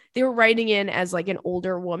 They were writing in as like an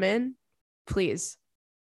older woman. Please.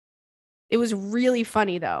 It was really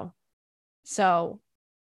funny though. So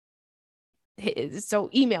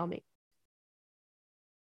email me.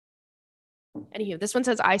 Anywho, this one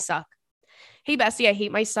says, I suck. Hey, Bestie, I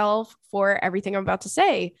hate myself for everything I'm about to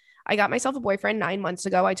say. I got myself a boyfriend 9 months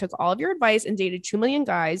ago. I took all of your advice and dated 2 million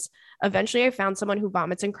guys. Eventually, I found someone who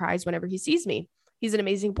vomits and cries whenever he sees me. He's an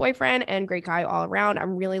amazing boyfriend and great guy all around.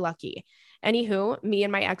 I'm really lucky. Anywho, me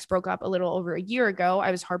and my ex broke up a little over a year ago.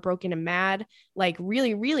 I was heartbroken and mad, like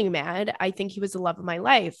really, really mad. I think he was the love of my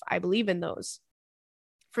life. I believe in those.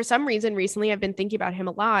 For some reason, recently, I've been thinking about him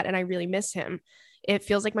a lot and I really miss him. It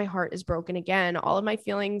feels like my heart is broken again. All of my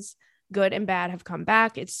feelings, good and bad, have come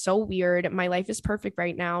back. It's so weird. My life is perfect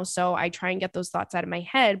right now. So I try and get those thoughts out of my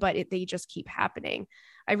head, but they just keep happening.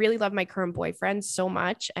 I really love my current boyfriend so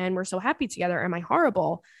much and we're so happy together. Am I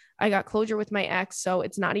horrible? I got closure with my ex, so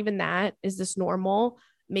it's not even that. Is this normal?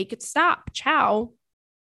 Make it stop. Ciao.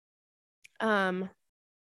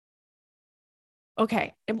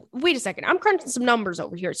 Okay. Wait a second. I'm crunching some numbers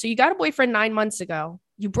over here. So you got a boyfriend 9 months ago.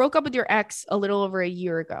 You broke up with your ex a little over a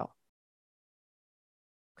year ago.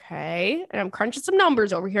 Okay. And I'm crunching some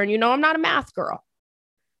numbers over here. And you know, I'm not a math girl.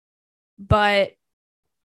 But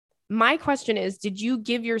my question is, did you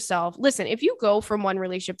give yourself, listen, if you go from one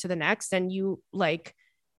relationship to the next and you like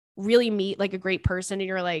really meet like a great person and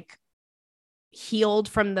you're like healed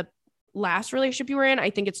from the last relationship you were in, I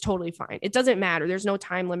think it's totally fine. It doesn't matter. There's no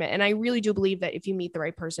time limit. And I really do believe that if you meet the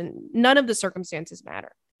right person, none of the circumstances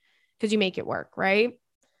matter because you make it work, right?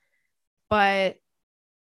 But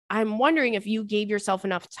I'm wondering if you gave yourself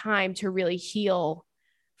enough time to really heal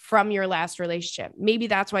from your last relationship. Maybe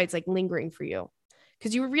that's why it's like lingering for you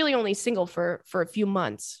because you were really only single for a few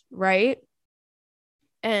months, right?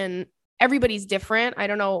 And everybody's different. I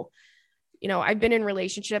don't know. You know, I've been in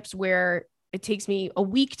relationships where it takes me a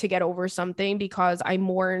week to get over something because I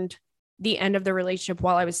mourned the end of the relationship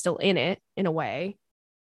while I was still in it, in a way.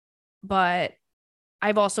 but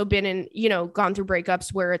I've also been in, gone through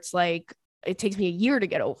breakups where it's like, it takes me a year to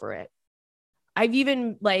get over it. I've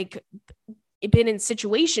even like been in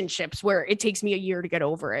situationships where it takes me a year to get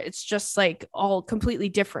over it. It's just like all completely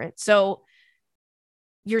different. So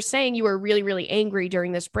you're saying you were really, really angry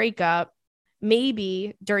during this breakup.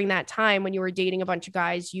 Maybe during that time when you were dating a bunch of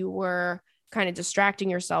guys, you were kind of distracting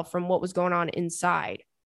yourself from what was going on inside.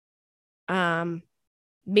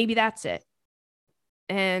 Maybe that's it.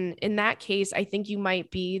 And in that case, I think you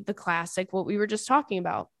might be the classic, what we were just talking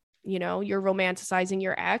about. You're romanticizing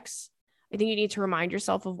your ex. I think you need to remind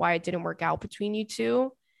yourself of why it didn't work out between you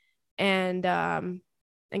two, and kind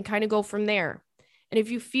of go from there. And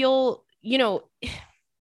if you feel,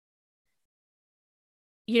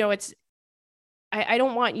 it's, I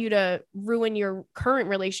don't want you to ruin your current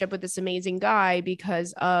relationship with this amazing guy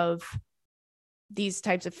because of these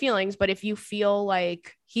types of feelings. But if you feel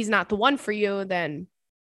like he's not the one for you, then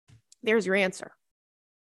there's your answer.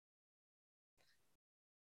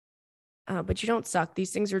 But you don't suck.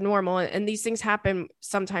 These things are normal, and these things happen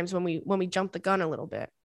sometimes when we jump the gun a little bit.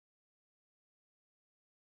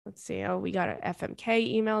 Let's see. Oh, we got an FMK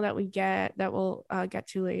email that we'll get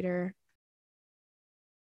to later.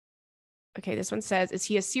 Okay, this one says, is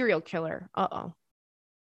he a serial killer? Uh-oh.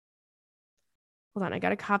 Hold on, I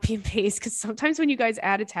gotta copy and paste because sometimes when you guys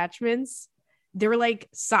add attachments, they're like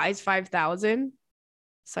size 5,000.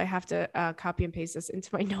 So I have to copy and paste this into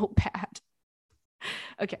my notepad.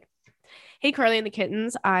 Okay. Hey, Carly and the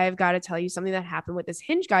kittens. I've got to tell you something that happened with this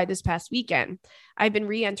Hinge guy this past weekend. I've been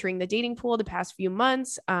re-entering the dating pool the past few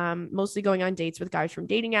months, mostly going on dates with guys from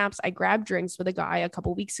dating apps. I grabbed drinks with a guy a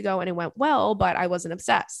couple weeks ago and it went well, but I wasn't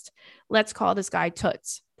obsessed. Let's call this guy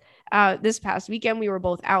Toots. This past weekend, we were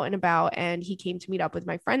both out and about and he came to meet up with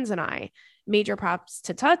my friends and I. Major props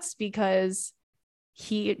to Toots because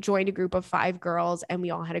he joined a group of 5 girls and we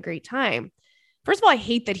all had a great time. First of all, I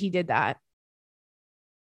hate that he did that.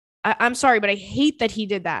 I'm sorry, but I hate that he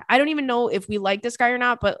did that. I don't even know if we like this guy or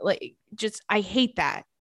not, but like, just, I hate that.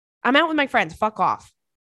 I'm out with my friends. Fuck off.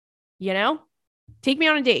 Take me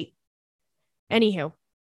on a date. Anywho.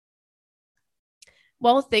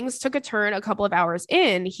 Well, things took a turn a couple of hours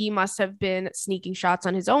in. He must have been sneaking shots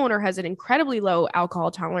on his own or has an incredibly low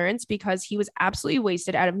alcohol tolerance because he was absolutely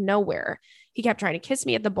wasted out of nowhere. He kept trying to kiss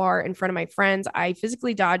me at the bar in front of my friends. I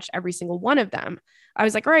physically dodged every single one of them. I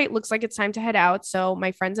was like, all right, looks like it's time to head out. So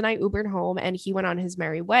my friends and I Ubered home and he went on his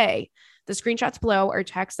merry way. The screenshots below are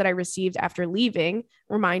texts that I received after leaving.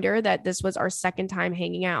 Reminder that this was our second time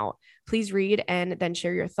hanging out. Please read and then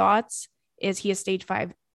share your thoughts. Is he a stage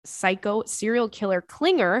 5 psycho serial killer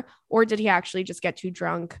clinger, or did he actually just get too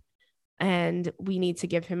drunk and we need to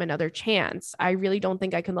give him another chance? I really don't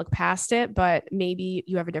think I can look past it, but maybe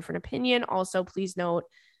you have a different opinion. Also, please note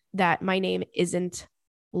that my name isn't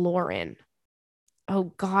Lauren. Oh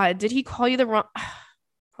God, did he call you the wrong?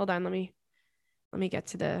 Hold on, let me get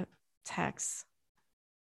to the text.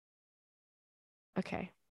 Okay.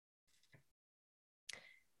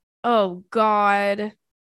 Oh God.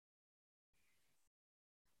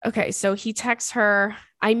 Okay, so he texts her,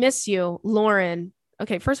 I miss you, Lauren.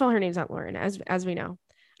 Okay, first of all, her name's not Lauren, as we know.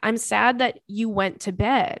 I'm sad that you went to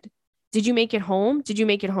bed. Did you make it home? Did you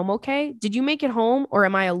make it home okay? Did you make it home or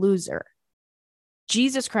am I a loser?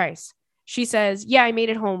 Jesus Christ. She says, yeah, I made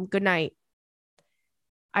it home. Good night.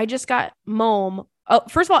 I just got home. Oh,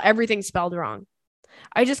 first of all, everything's spelled wrong.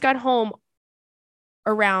 I just got home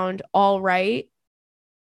around all right.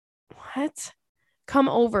 What? Come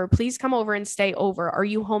over. Please come over and stay over. Are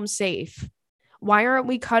you home safe? Why aren't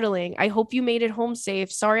we cuddling? I hope you made it home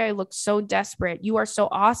safe. Sorry, I look so desperate. You are so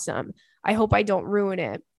awesome. I hope I don't ruin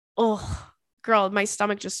it. Oh, girl, my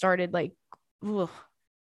stomach just started like, ugh.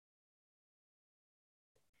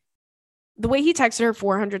 The way he texted her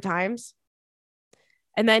 400 times.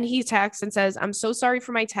 And then he texts and says, I'm so sorry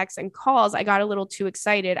for my texts and calls. I got a little too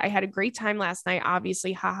excited. I had a great time last night,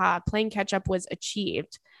 obviously. Haha. Playing catch up was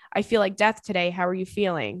achieved. I feel like death today. How are you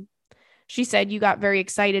feeling? She said, you got very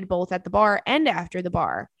excited both at the bar and after the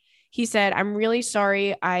bar. He said, I'm really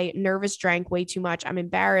sorry. I nervous drank way too much. I'm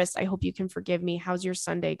embarrassed. I hope you can forgive me. How's your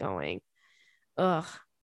Sunday going? Ugh.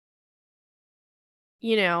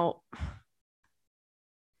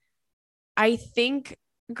 I think,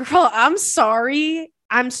 girl, I'm sorry.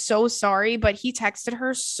 I'm so sorry, but he texted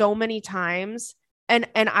her so many times and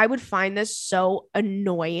I would find this so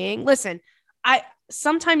annoying. Listen, I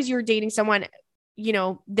sometimes you're dating someone,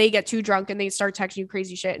 they get too drunk and they start texting you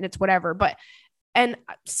crazy shit and it's whatever, but and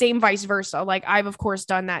same vice versa. Like I've of course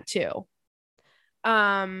done that too.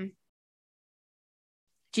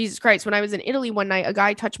 Jesus Christ. When I was in Italy one night, a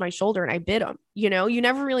guy touched my shoulder and I bit him. You know, you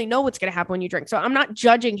never really know what's going to happen when you drink. So I'm not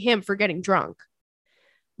judging him for getting drunk.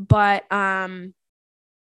 But, and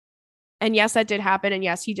yes, that did happen. And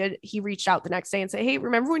yes, he did. He reached out the next day and said, hey,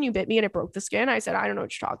 remember when you bit me and it broke the skin? I said, I don't know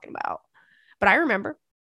what you're talking about, but I remember.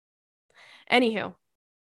 Anywho,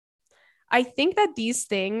 I think that these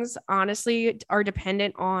things honestly are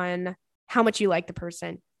dependent on how much you like the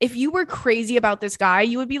person. If you were crazy about this guy,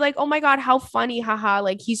 you would be like, oh my God, how funny. Haha.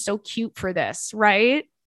 Like he's so cute for this. Right.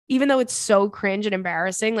 Even though it's so cringe and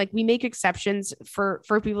embarrassing, like we make exceptions for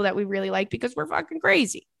people that we really like because we're fucking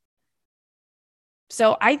crazy.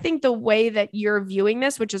 So I think the way that you're viewing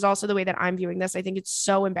this, which is also the way that I'm viewing this, I think it's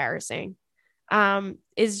so embarrassing,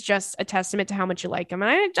 is just a testament to how much you like him.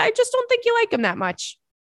 And I just don't think you like him that much,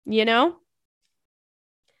 you know?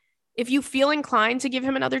 If you feel inclined to give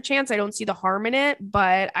him another chance, I don't see the harm in it,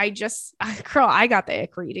 but girl, I got the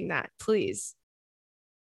ick reading that. Please.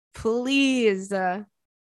 Please. Ugh.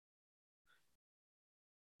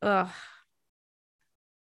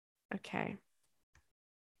 Okay.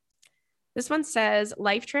 This one says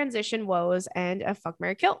life transition woes and a fuck,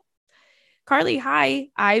 marry, kill. Carly, hi.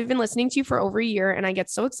 I've been listening to you for over a year and I get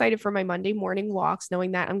so excited for my Monday morning walks,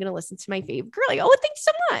 knowing that I'm going to listen to my favorite girly. Oh, thank you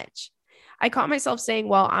so much. I caught myself saying,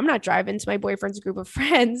 well, I'm not driving to my boyfriend's group of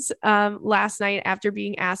friends last night after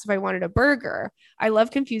being asked if I wanted a burger. I love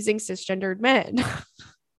confusing cisgendered men.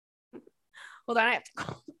 Hold on, I have to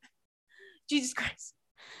call. Jesus Christ.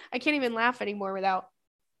 I can't even laugh anymore without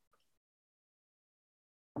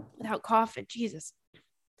coughing. Jesus.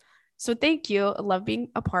 So thank you. I love being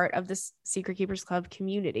a part of this Secret Keepers Club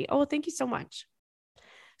community. Oh, thank you so much.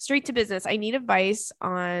 Straight to business. I need advice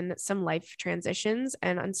on some life transitions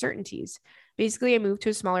and uncertainties. Basically, I moved to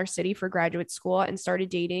a smaller city for graduate school and started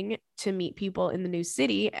dating to meet people in the new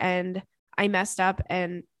city. And I messed up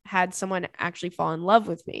and had someone actually fall in love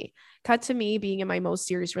with me. Cut to me being in my most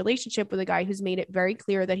serious relationship with a guy who's made it very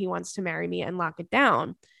clear that he wants to marry me and lock it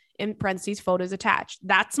down. In parentheses, photos attached.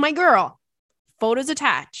 That's my girl. Photos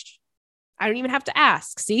attached. I don't even have to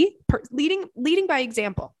ask. See, leading by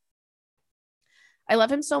example. I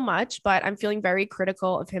love him so much, but I'm feeling very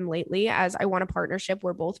critical of him lately as I want a partnership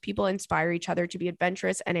where both people inspire each other to be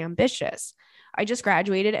adventurous and ambitious. I just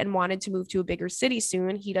graduated and wanted to move to a bigger city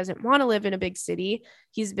soon. He doesn't want to live in a big city.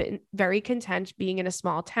 He's been very content being in a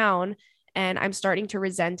small town, and I'm starting to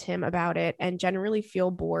resent him about it and generally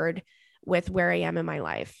feel bored with where I am in my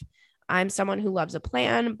life. I'm someone who loves a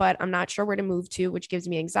plan, but I'm not sure where to move to, which gives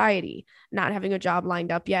me anxiety. Not having a job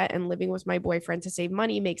lined up yet and living with my boyfriend to save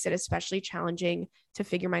money makes it especially challenging to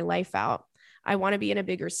figure my life out. I want to be in a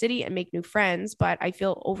bigger city and make new friends, but I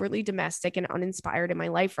feel overly domestic and uninspired in my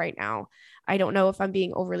life right now. I don't know if I'm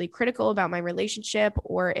being overly critical about my relationship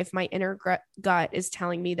or if my inner gut is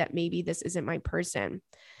telling me that maybe this isn't my person.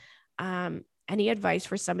 Any advice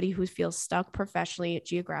for somebody who feels stuck professionally,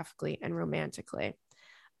 geographically, and romantically?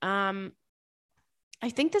 I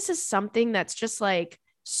think this is something that's just like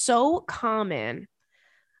so common.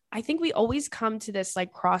 I think we always come to this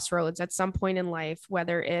like crossroads at some point in life,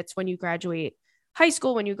 whether it's when you graduate high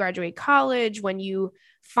school, when you graduate college, when you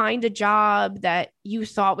find a job that you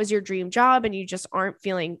thought was your dream job and you just aren't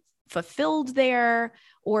feeling fulfilled there,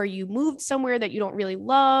 or you moved somewhere that you don't really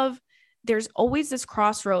love. There's always this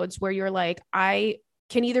crossroads where you're like, I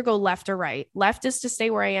can either go left or right. Left is to stay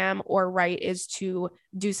where I am, or right is to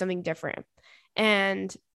do something different.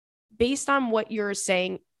 And based on what you're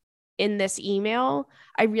saying in this email,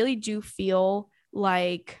 I really do feel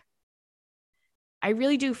like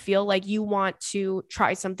you want to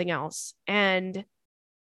try something else. And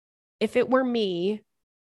if it were me,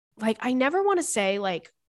 like, I never want to say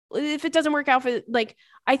like, if it doesn't work out for like,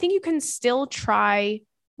 I think you can still try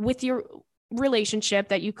with your relationship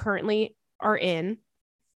that you currently are in.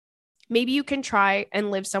 Maybe you can try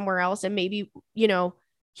and live somewhere else, and maybe,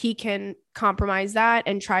 he can compromise that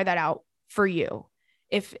and try that out for you.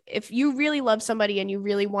 If you really love somebody and you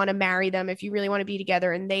really want to marry them, if you really want to be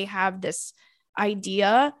together and they have this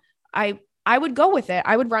idea, I would go with it.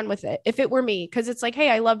 I would run with it if it were me, because it's like, hey,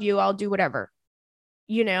 I love you. I'll do whatever.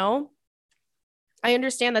 I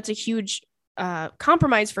understand that's a huge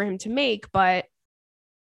compromise for him to make, but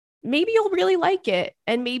maybe you'll really like it.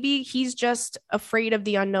 And maybe he's just afraid of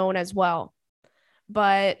the unknown as well.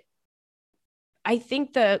 But I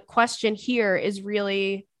think the question here is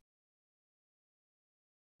really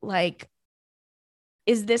like,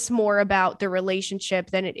 is this more about the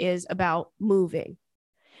relationship than it is about moving?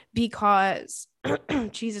 Because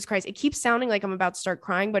Jesus Christ, it keeps sounding like I'm about to start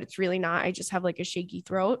crying, but it's really not. I just have like a shaky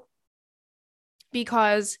throat,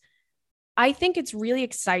 because I think it's really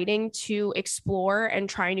exciting to explore and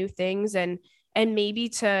try new things and and maybe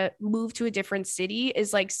to move to a different city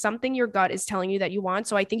is like something your gut is telling you that you want.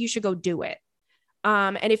 So I think you should go do it.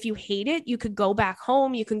 And if you hate it, you could go back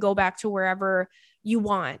home. You can go back to wherever you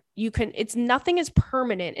want. It's nothing is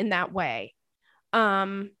permanent in that way.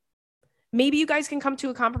 Maybe you guys can come to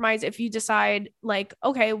a compromise if you decide like,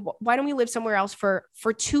 okay, why don't we live somewhere else for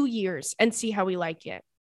 2 years and see how we like it,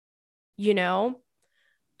 you know?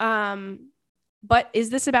 But is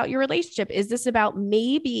this about your relationship? Is this about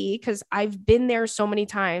maybe, because I've been there so many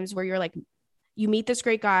times where you're like, you meet this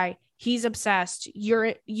great guy, he's obsessed,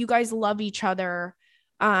 you guys love each other.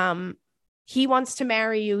 He wants to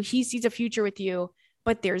marry you, he sees a future with you,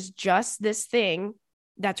 but there's just this thing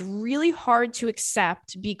that's really hard to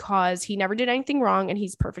accept because he never did anything wrong and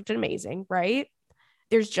he's perfect and amazing, right?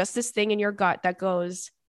 There's just this thing in your gut that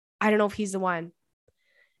goes, I don't know if he's the one.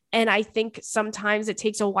 And I think sometimes it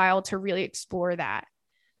takes a while to really explore that.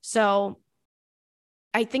 So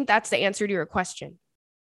I think that's the answer to your question.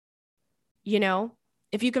 You know,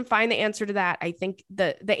 if you can find the answer to that, I think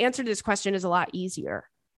the answer to this question is a lot easier.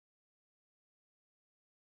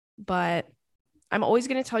 But I'm always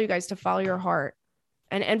going to tell you guys to follow your heart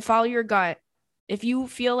and follow your gut. If you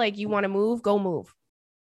feel like you want to move, go move.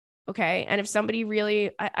 Okay. And if somebody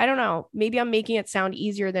really, I don't know, maybe I'm making it sound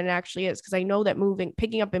easier than it actually is, because I know that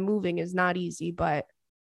picking up and moving is not easy, but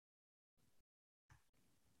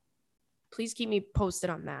please keep me posted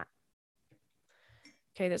on that.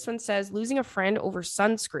 Okay. This one says losing a friend over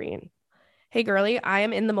sunscreen. Hey, girly, I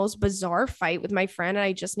am in the most bizarre fight with my friend and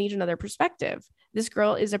I just need another perspective. This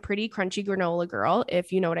girl is a pretty crunchy granola girl,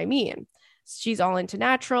 if you know what I mean. She's all into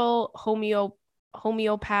natural,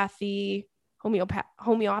 homeopathy. Why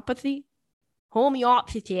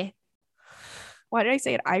did I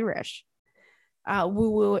say it Irish?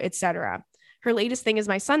 Woo-woo, etc. Her latest thing is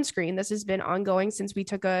my sunscreen. This has been ongoing since we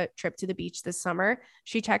took a trip to the beach this summer.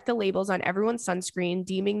 She checked the labels on everyone's sunscreen,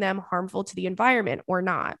 deeming them harmful to the environment or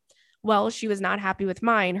not. Well, she was not happy with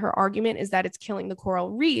mine. Her argument is that it's killing the coral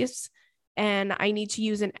reefs and I need to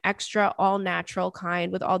use an extra all natural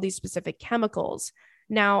kind with all these specific chemicals.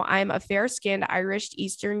 Now, I'm a fair-skinned Irish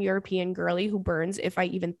Eastern European girly who burns if I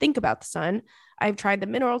even think about the sun. I've tried the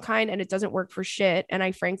mineral kind and it doesn't work for shit. And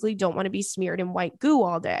I frankly don't want to be smeared in white goo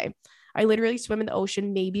all day. I literally swim in the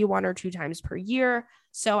ocean maybe 1 or 2 times per year.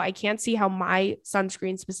 So I can't see how my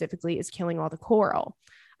sunscreen specifically is killing all the coral.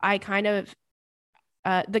 The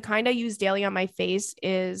kind I use daily on my face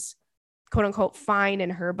is quote unquote fine in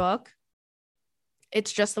her book.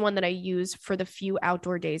 It's just the one that I use for the few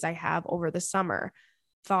outdoor days I have over the summer.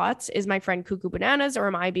 Thoughts? Is my friend cuckoo bananas or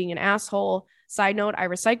am I being an asshole? Side note, I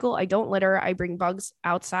recycle, I don't litter, I bring bugs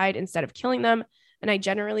outside instead of killing them, and I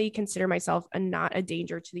generally consider myself not a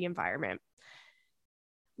danger to the environment.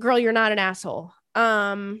 Girl, you're not an asshole.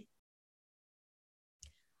 I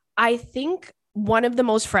think one of the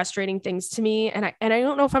most frustrating things to me, and I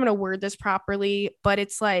don't know if I'm going to word this properly, but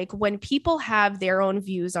it's like when people have their own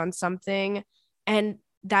views on something and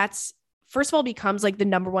that's first of all becomes like the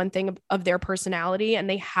number one thing of their personality and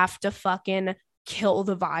they have to fucking kill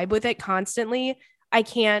the vibe with it constantly. I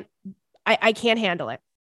can't handle it.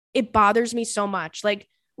 It bothers me so much. Like,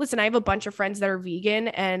 listen, I have a bunch of friends that are vegan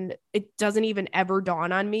and it doesn't even ever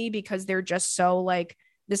dawn on me because they're just so like,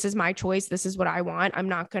 this is my choice. This is what I want. I'm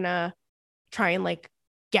not going to try and like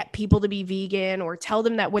get people to be vegan or tell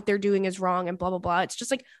them that what they're doing is wrong and blah, blah, blah. It's just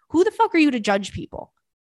like, who the fuck are you to judge people?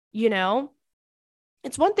 You know?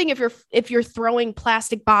 It's one thing if you're throwing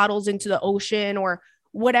plastic bottles into the ocean or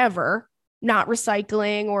whatever, not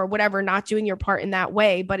recycling or whatever, not doing your part in that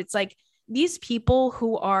way. But it's like these people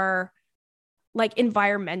who are like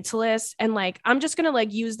environmentalists and like, I'm just going to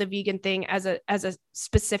like use the vegan thing as a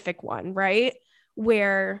specific one, right?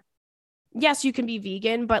 Where yes, you can be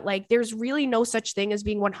vegan, but like there's really no such thing as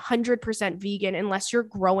being 100% vegan unless you're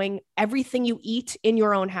growing everything you eat in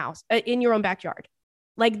your own house, in your own backyard.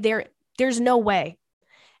 Like there's no way.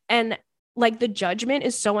 And like the judgment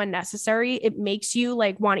is so unnecessary. It makes you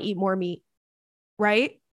like want to eat more meat,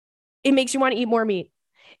 right? It makes you want to eat more meat.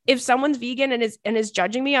 If someone's vegan and is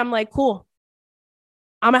judging me, I'm like, cool.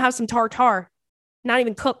 I'm gonna have some tartare, not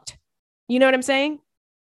even cooked. You know what I'm saying?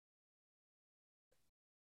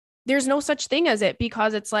 There's no such thing as it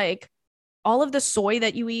because it's like all of the soy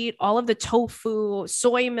that you eat, all of the tofu,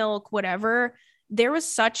 soy milk, whatever. There was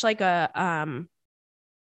such like a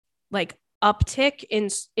like uptick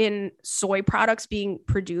in soy products being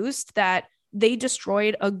produced that they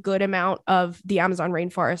destroyed a good amount of the Amazon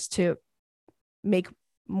rainforest to make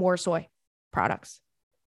more soy products,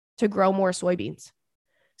 to grow more soybeans.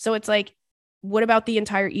 So it's like, what about the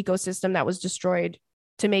entire ecosystem that was destroyed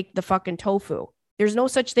to make the fucking tofu? There's no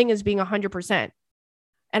such thing as being 100%.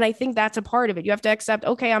 And I think that's a part of it. You have to accept,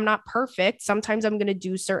 okay, I'm not perfect. Sometimes I'm going to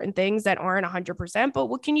do certain things that aren't 100%, but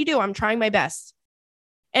what can you do? I'm trying my best.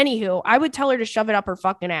 Anywho, I would tell her to shove it up her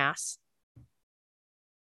fucking ass.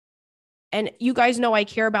 And you guys know I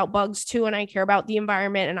care about bugs too, and I care about the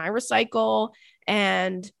environment, and I recycle,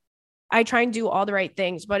 and I try and do all the right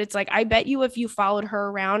things. But it's like, I bet you if you followed her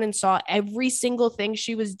around and saw every single thing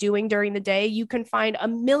she was doing during the day, you can find a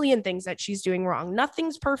million things that she's doing wrong.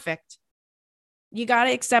 Nothing's perfect. You got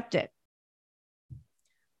to accept it.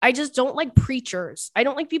 I just don't like preachers. I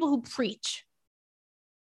don't like people who preach.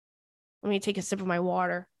 Let me take a sip of my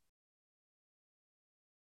water.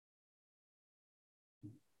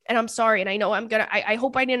 And I'm sorry. And I know I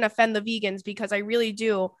hope I didn't offend the vegans, because I really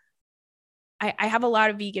do. I have a lot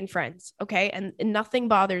of vegan friends. Okay. And nothing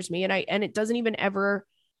bothers me. And it doesn't even ever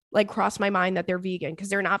like cross my mind that they're vegan, because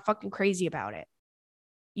they're not fucking crazy about it.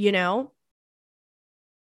 You know?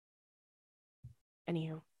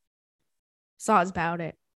 Anywho, Saw's about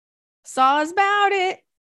it. Saw's about it.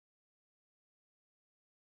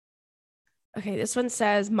 Okay. This one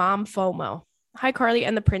says Mom FOMO. Hi, Carly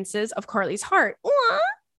and the princes of Carly's heart. Aww.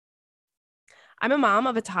 I'm a mom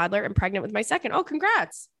of a toddler and pregnant with my second. Oh,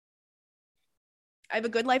 congrats. I have a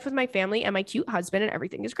good life with my family and my cute husband, and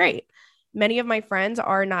everything is great. Many of my friends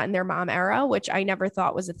are not in their mom era, which I never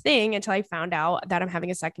thought was a thing until I found out that I'm having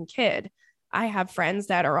a second kid. I have friends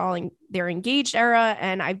that are all in their engaged era,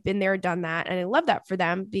 and I've been there, done that. And I love that for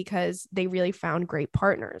them, because they really found great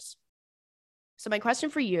partners. So, my question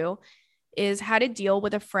for you is how to deal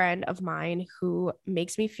with a friend of mine who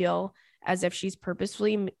makes me feel as if she's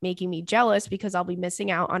purposefully making me jealous because I'll be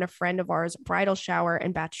missing out on a friend of ours' bridal shower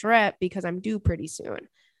and bachelorette because I'm due pretty soon.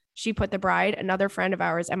 She put the bride, another friend of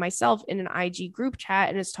ours, and myself in an IG group chat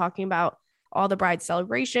and is talking about all the bride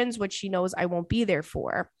celebrations, which she knows I won't be there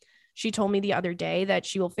for. She told me the other day that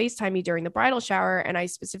she will FaceTime me during the bridal shower, and I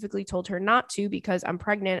specifically told her not to because I'm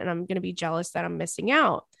pregnant and I'm going to be jealous that I'm missing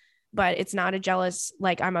out. But it's not a jealous,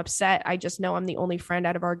 like I'm upset. I just know I'm the only friend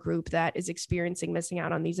out of our group that is experiencing missing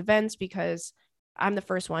out on these events because I'm the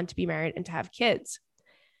first one to be married and to have kids.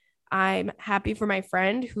 I'm happy for my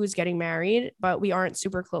friend who's getting married, but we aren't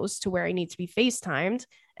super close to where I need to be FaceTimed.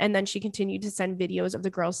 And then she continued to send videos of the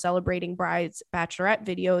girls celebrating brides, bachelorette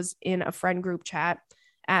videos in a friend group chat,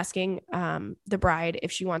 asking the bride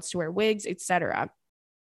if she wants to wear wigs, etc.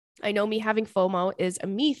 I know me having FOMO is a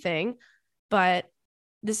me thing, but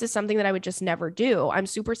this is something that I would just never do. I'm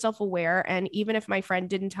super self-aware. And even if my friend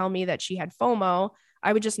didn't tell me that she had FOMO,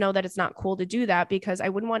 I would just know that it's not cool to do that because I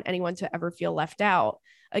wouldn't want anyone to ever feel left out.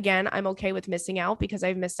 Again, I'm okay with missing out because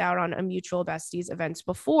I've missed out on a mutual besties events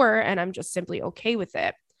before, and I'm just simply okay with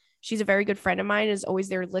it. She's a very good friend of mine, is always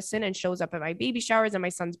there to listen, and shows up at my baby showers and my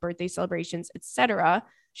son's birthday celebrations, etc.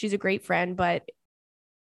 She's a great friend, but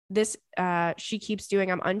this she keeps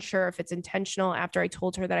doing. I'm unsure if it's intentional after I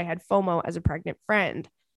told her that I had FOMO as a pregnant friend.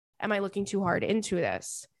 Am I looking too hard into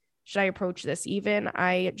this? Should I approach this even?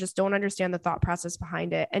 I just don't understand the thought process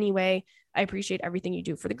behind it. Anyway, I appreciate everything you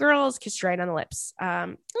do for the girls. Kiss right on the lips.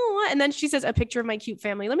 Oh, and then she says a picture of my cute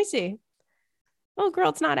family. Let me see. Oh, girl,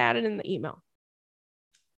 it's not added in the email.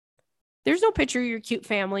 There's no picture of your cute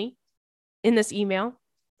family in this email.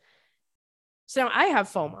 So I have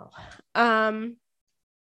FOMO.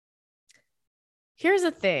 Here's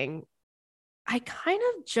the thing. I kind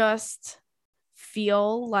of just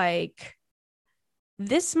feel like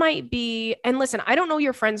this might be, and listen, I don't know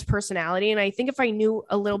your friend's personality. And I think if I knew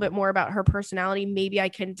a little bit more about her personality, maybe I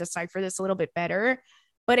can decipher this a little bit better.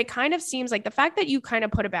 But it kind of seems like the fact that you kind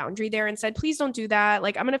of put a boundary there and said, please don't do that.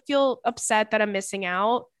 Like, I'm going to feel upset that I'm missing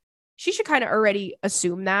out. She should kind of already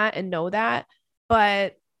assume that and know that.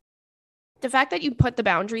 But the fact that you put the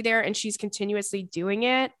boundary there and she's continuously doing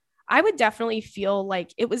it, I would definitely feel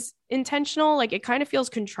like it was intentional. Like it kind of feels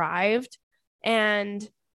contrived. And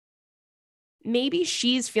maybe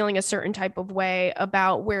she's feeling a certain type of way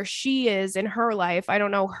about where she is in her life. I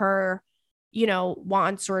don't know her,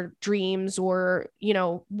 wants or dreams or,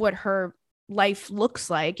 what her life looks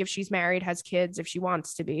like if she's married, has kids, if she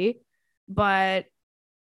wants to be. But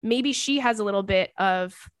maybe she has a little bit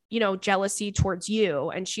of, jealousy towards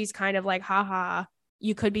you. And she's kind of like, haha,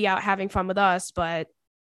 you could be out having fun with us, but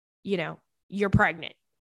you're pregnant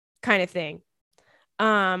kind of thing.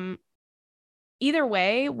 Either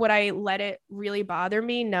way, would I let it really bother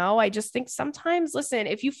me? No, I just think sometimes, listen,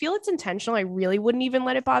 if you feel it's intentional, I really wouldn't even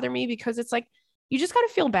let it bother me because it's like, you just got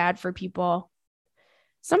to feel bad for people.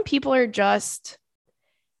 Some people are just,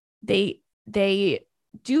 they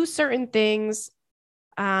do certain things,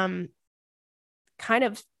 kind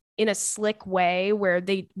of in a slick way where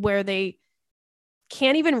they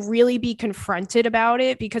can't even really be confronted about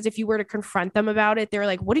it, because if you were to confront them about it, they're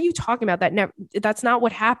like, what are you talking about? That's not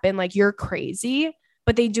what happened. Like, you're crazy.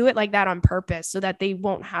 But they do it like that on purpose so that they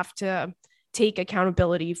won't have to take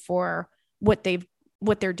accountability for what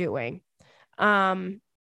they're doing. But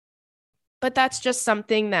that's just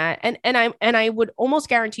something that, and I would almost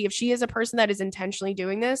guarantee if she is a person that is intentionally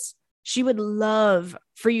doing this, she would love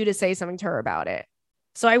for you to say something to her about it.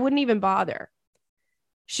 So I wouldn't even bother.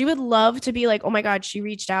 She would love to be like, oh my God, she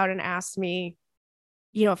reached out and asked me,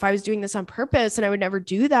 if I was doing this on purpose, and I would never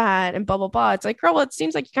do that, and blah, blah, blah. It's like, girl, well, it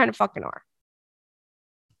seems like you kind of fucking are.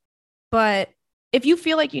 But if you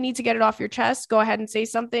feel like you need to get it off your chest, go ahead and say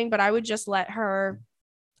something. But I would just let her,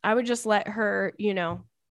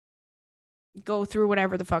 go through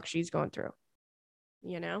whatever the fuck she's going through,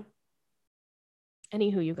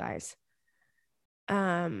 Anywho, you guys.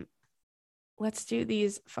 Let's do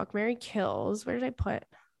these fuck, marry, kills. Where did I put it?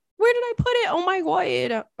 Oh my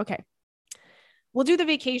God. Okay. We'll do the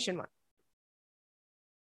vacation one.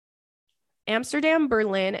 Amsterdam,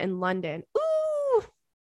 Berlin, and London. Ooh.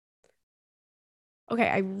 Okay.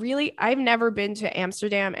 I've never been to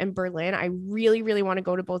Amsterdam and Berlin. I really, really want to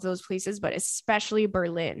go to both of those places, but especially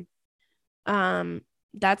Berlin.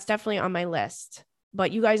 That's definitely on my list.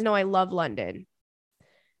 But you guys know I love London.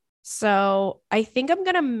 So I think I'm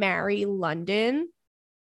going to marry London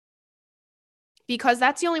because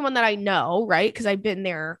that's the only one that I know, right? Because I've been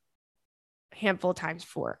there a handful of times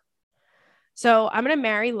before. So I'm going to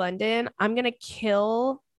marry London. I'm going to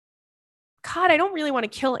kill. God, I don't really want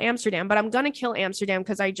to kill Amsterdam, but I'm going to kill Amsterdam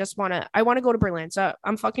because I want to go to Berlin. So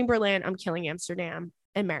I'm fucking Berlin. I'm killing Amsterdam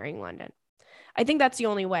and marrying London. I think that's the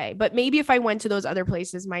only way. But maybe if I went to those other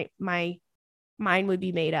places, my mind would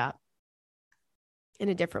be made up in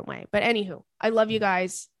a different way. But anywho, I love you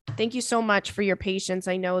guys. Thank you so much for your patience.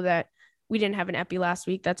 I know that we didn't have an epi last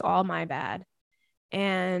week. That's all my bad.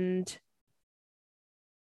 And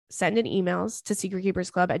send in emails to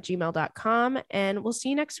secretkeepersclub@gmail.com, and we'll see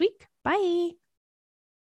you next week. Bye.